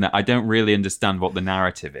in that I don't really understand what the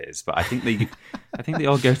narrative is, but I think they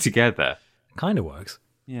all go together. Kind of works.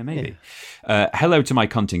 Yeah, maybe. Yeah. Hello to my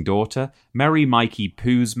cunting daughter, Merry Mikey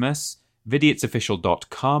Poosmas,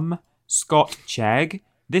 Vidiotsofficial.com, Scott Chegg,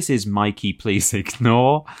 This is Mikey, please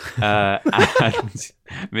ignore, and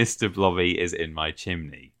Mr. Blobby is in my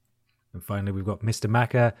chimney. And finally, we've got Mr.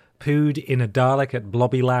 Macca, Pooed in a Dalek at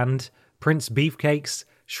Blobbyland, Prince Beefcakes,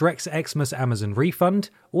 Shrek's Xmas Amazon Refund,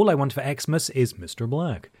 All I Want for Xmas is Mr.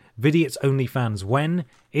 Black, Vidiots OnlyFans When,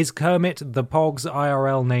 Is Kermit the Pog's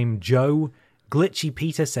IRL name Joe, Glitchy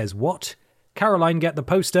Peter says what, Caroline get the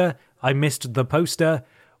poster, I missed the poster,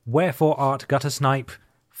 Wherefore Art Gutter Snipe,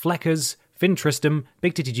 Fleckers, Finn Tristram,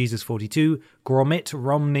 Big Titty Jesus 42, Gromit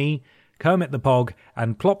Romney, Kermit the Pog,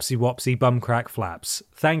 and Plopsy Wopsy Bumcrack Flaps.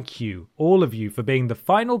 Thank you, all of you, for being the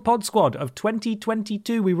final pod squad of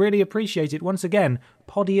 2022. We really appreciate it. Once again,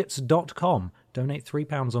 podiots.com. Donate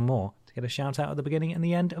 £3 or more to get a shout out at the beginning and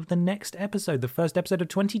the end of the next episode, the first episode of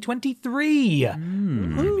 2023.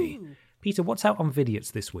 Peter, what's out on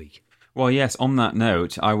Vidiots this week? Well, yes, on that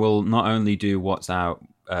note, I will not only do what's out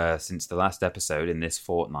since the last episode in this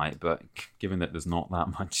fortnight, but given that there's not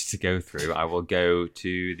that much to go through, I will go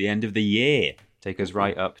to the end of the year, take us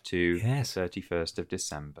right up to 31st of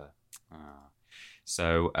December.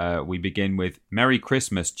 So we begin with Merry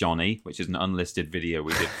Christmas, Johnny, which is an unlisted video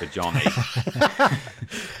we did for Johnny.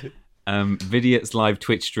 Vidiots live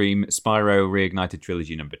Twitch stream, Spyro Reignited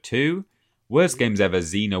Trilogy number 2, Worst Games Ever,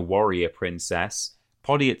 Xena Warrior Princess,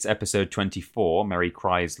 Podiots episode 24, Merry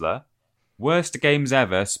Chrysler, Worst Games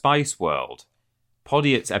Ever, Spice World,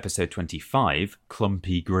 Podiots episode 25,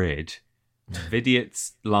 Clumpy Grid,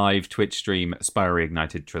 Vidiots live Twitch stream, Spyro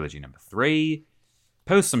Reignited Trilogy number 3,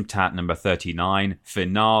 Post Some Tat number 39,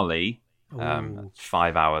 Finale,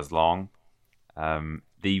 5 hours long, the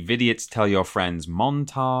Vidiots Tell Your Friends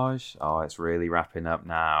montage, it's really wrapping up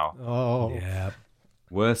now. Yeah.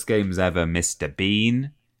 Worst Games Ever, Mr.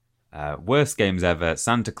 Bean, Worst Games Ever,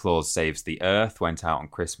 Santa Claus Saves the Earth, went out on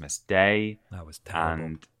Christmas Day. That was terrible.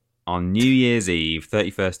 And on New Year's Eve,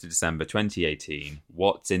 31st of December 2018,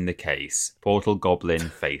 What's in the Case? Portal Goblin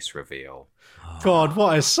Face Reveal. God,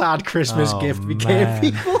 what a sad Christmas gift we gave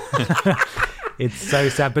people. It's so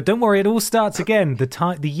sad. But don't worry, it all starts again.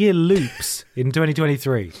 The year loops in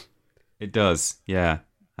 2023. It does, yeah.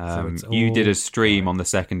 So you did a stream on the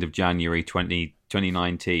 2nd of January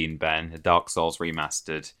 2019, Ben, a Dark Souls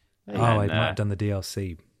remastered. I might have done the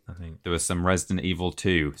DLC, I think. There was some Resident Evil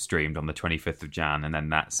 2 streamed on the 25th of Jan, and then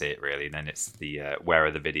that's it, really. And then it's the Where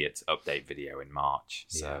Are the Vidiots update video in March.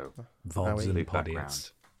 So, VODs and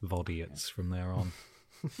background. Podiots from there on.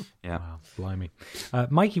 Yeah. Wow, blimey.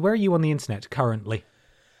 Mikey, where are you on the internet currently?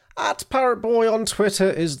 At Parrot Boy on Twitter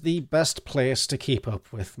is the best place to keep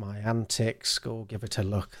up with my antics. Go give it a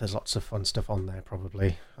look. There's lots of fun stuff on there,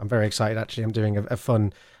 probably. I'm very excited, actually. I'm doing a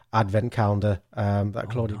fun advent calendar that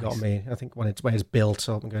Claudia got me. I think when it's built,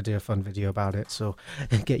 so I'm going to do a fun video about it. So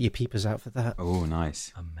get your peepers out for that. Oh,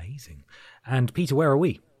 nice. Amazing. And Peter, where are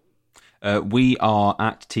we? We are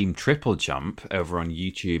at Team Triple Jump over on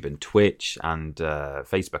YouTube and Twitch and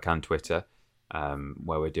Facebook and Twitter,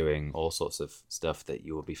 where we're doing all sorts of stuff that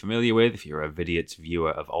you will be familiar with if you're a Podiots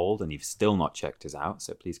viewer of old and you've still not checked us out.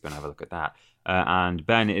 So please go and have a look at that. And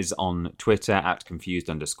Ben is on Twitter at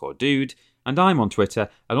confused_dude. And I'm on Twitter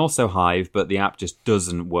and also Hive, but the app just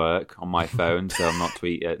doesn't work on my phone, so I'm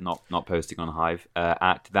not posting on Hive,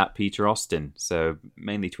 at that Peter Austin. So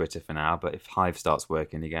mainly Twitter for now, but if Hive starts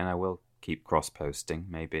working again, I will keep cross-posting,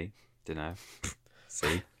 maybe. Don't know.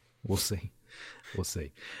 See. We'll see.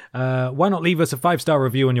 Why not leave us a 5-star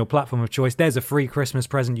review on your platform of choice? There's a free Christmas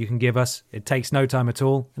present you can give us. It takes no time at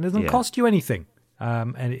all, and it doesn't cost you anything.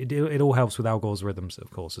 And it all helps with Al Gore's rhythms,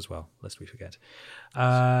 of course, as well, lest we forget.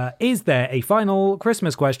 Is there a final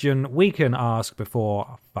Christmas question we can ask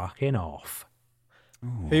before fucking off?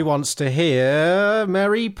 Ooh. Who wants to hear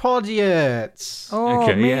Merry Podiots? Oh,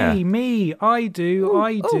 okay, me. I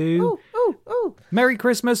do. Ooh. Merry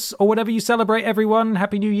Christmas, or whatever you celebrate, everyone.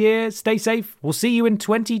 Happy New Year. Stay safe. We'll see you in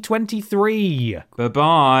 2023.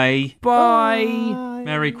 Bye-bye. Bye.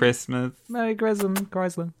 Merry Christmas. Merry Christmas,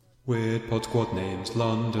 Chrysler. Weird pod squad names: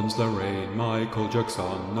 London's Lorraine, Michael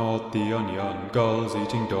Jackson, not the Onion, Gulls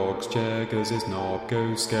eating dogs, Jaggers is knob,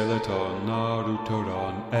 Ghost Skeleton, Naruto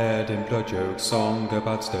Ron, Edinburgh joke, song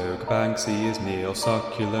about Stoke, Banksy is Neil,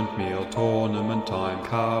 succulent meal, tournament time,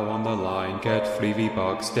 cow on the line, get free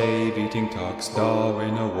V-Bucks, Dave eating tux,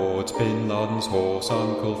 Darwin Awards, Bin Laden's horse,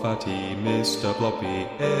 Uncle Fatty, Mr. Bloppy,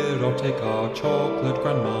 erotic art, chocolate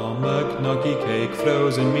grandma, McNuggy cake,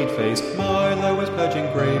 frozen meat face, Milo is pledging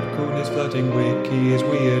grape, Coon is flirting, Wiki is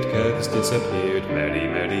weird, Kev's disappeared. Merry,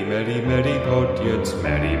 merry, merry, merry Podiots.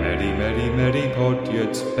 Merry, merry, merry, merry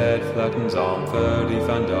Podiots. Bed flattens arm, furry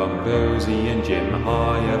fandom, Rosie and Jim,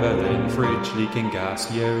 hi Evelyn, fridge leaking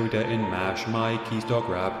gas, Yoda in MASH, Mikey's dog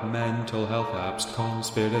rap, mental health apps,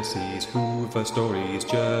 conspiracies, Hoover stories,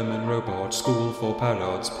 German robot, school for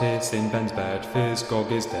parrots, piss in Ben's bed,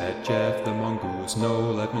 Fizzgog is dead, Jeff the mongoose,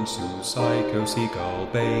 Noel Edmund Sue, Psycho Seagull,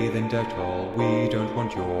 bathe in Dettol, we don't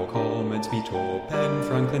want your comments be tall, Ben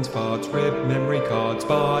Franklin's farts, rip memory cards,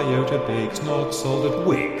 biota bigs, not sold at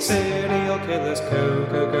Wix, serial killers,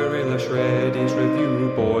 Coco Gorilla, Shreddy's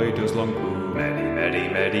review, boy does long poo, merry, merry,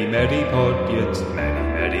 merry, merry Podiots, merry,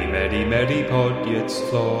 merry, merry, merry Podiots,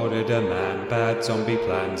 Florida man, bad zombie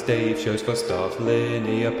plans, Dave shows for stuff,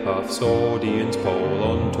 linear puffs, audience poll,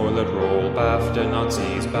 on toilet roll, BAFTA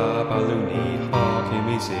Nazis, Babalooni, hark hear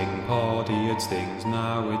me sing, Podiots things,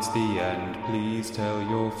 now it's the end, please tell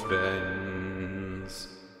your friends.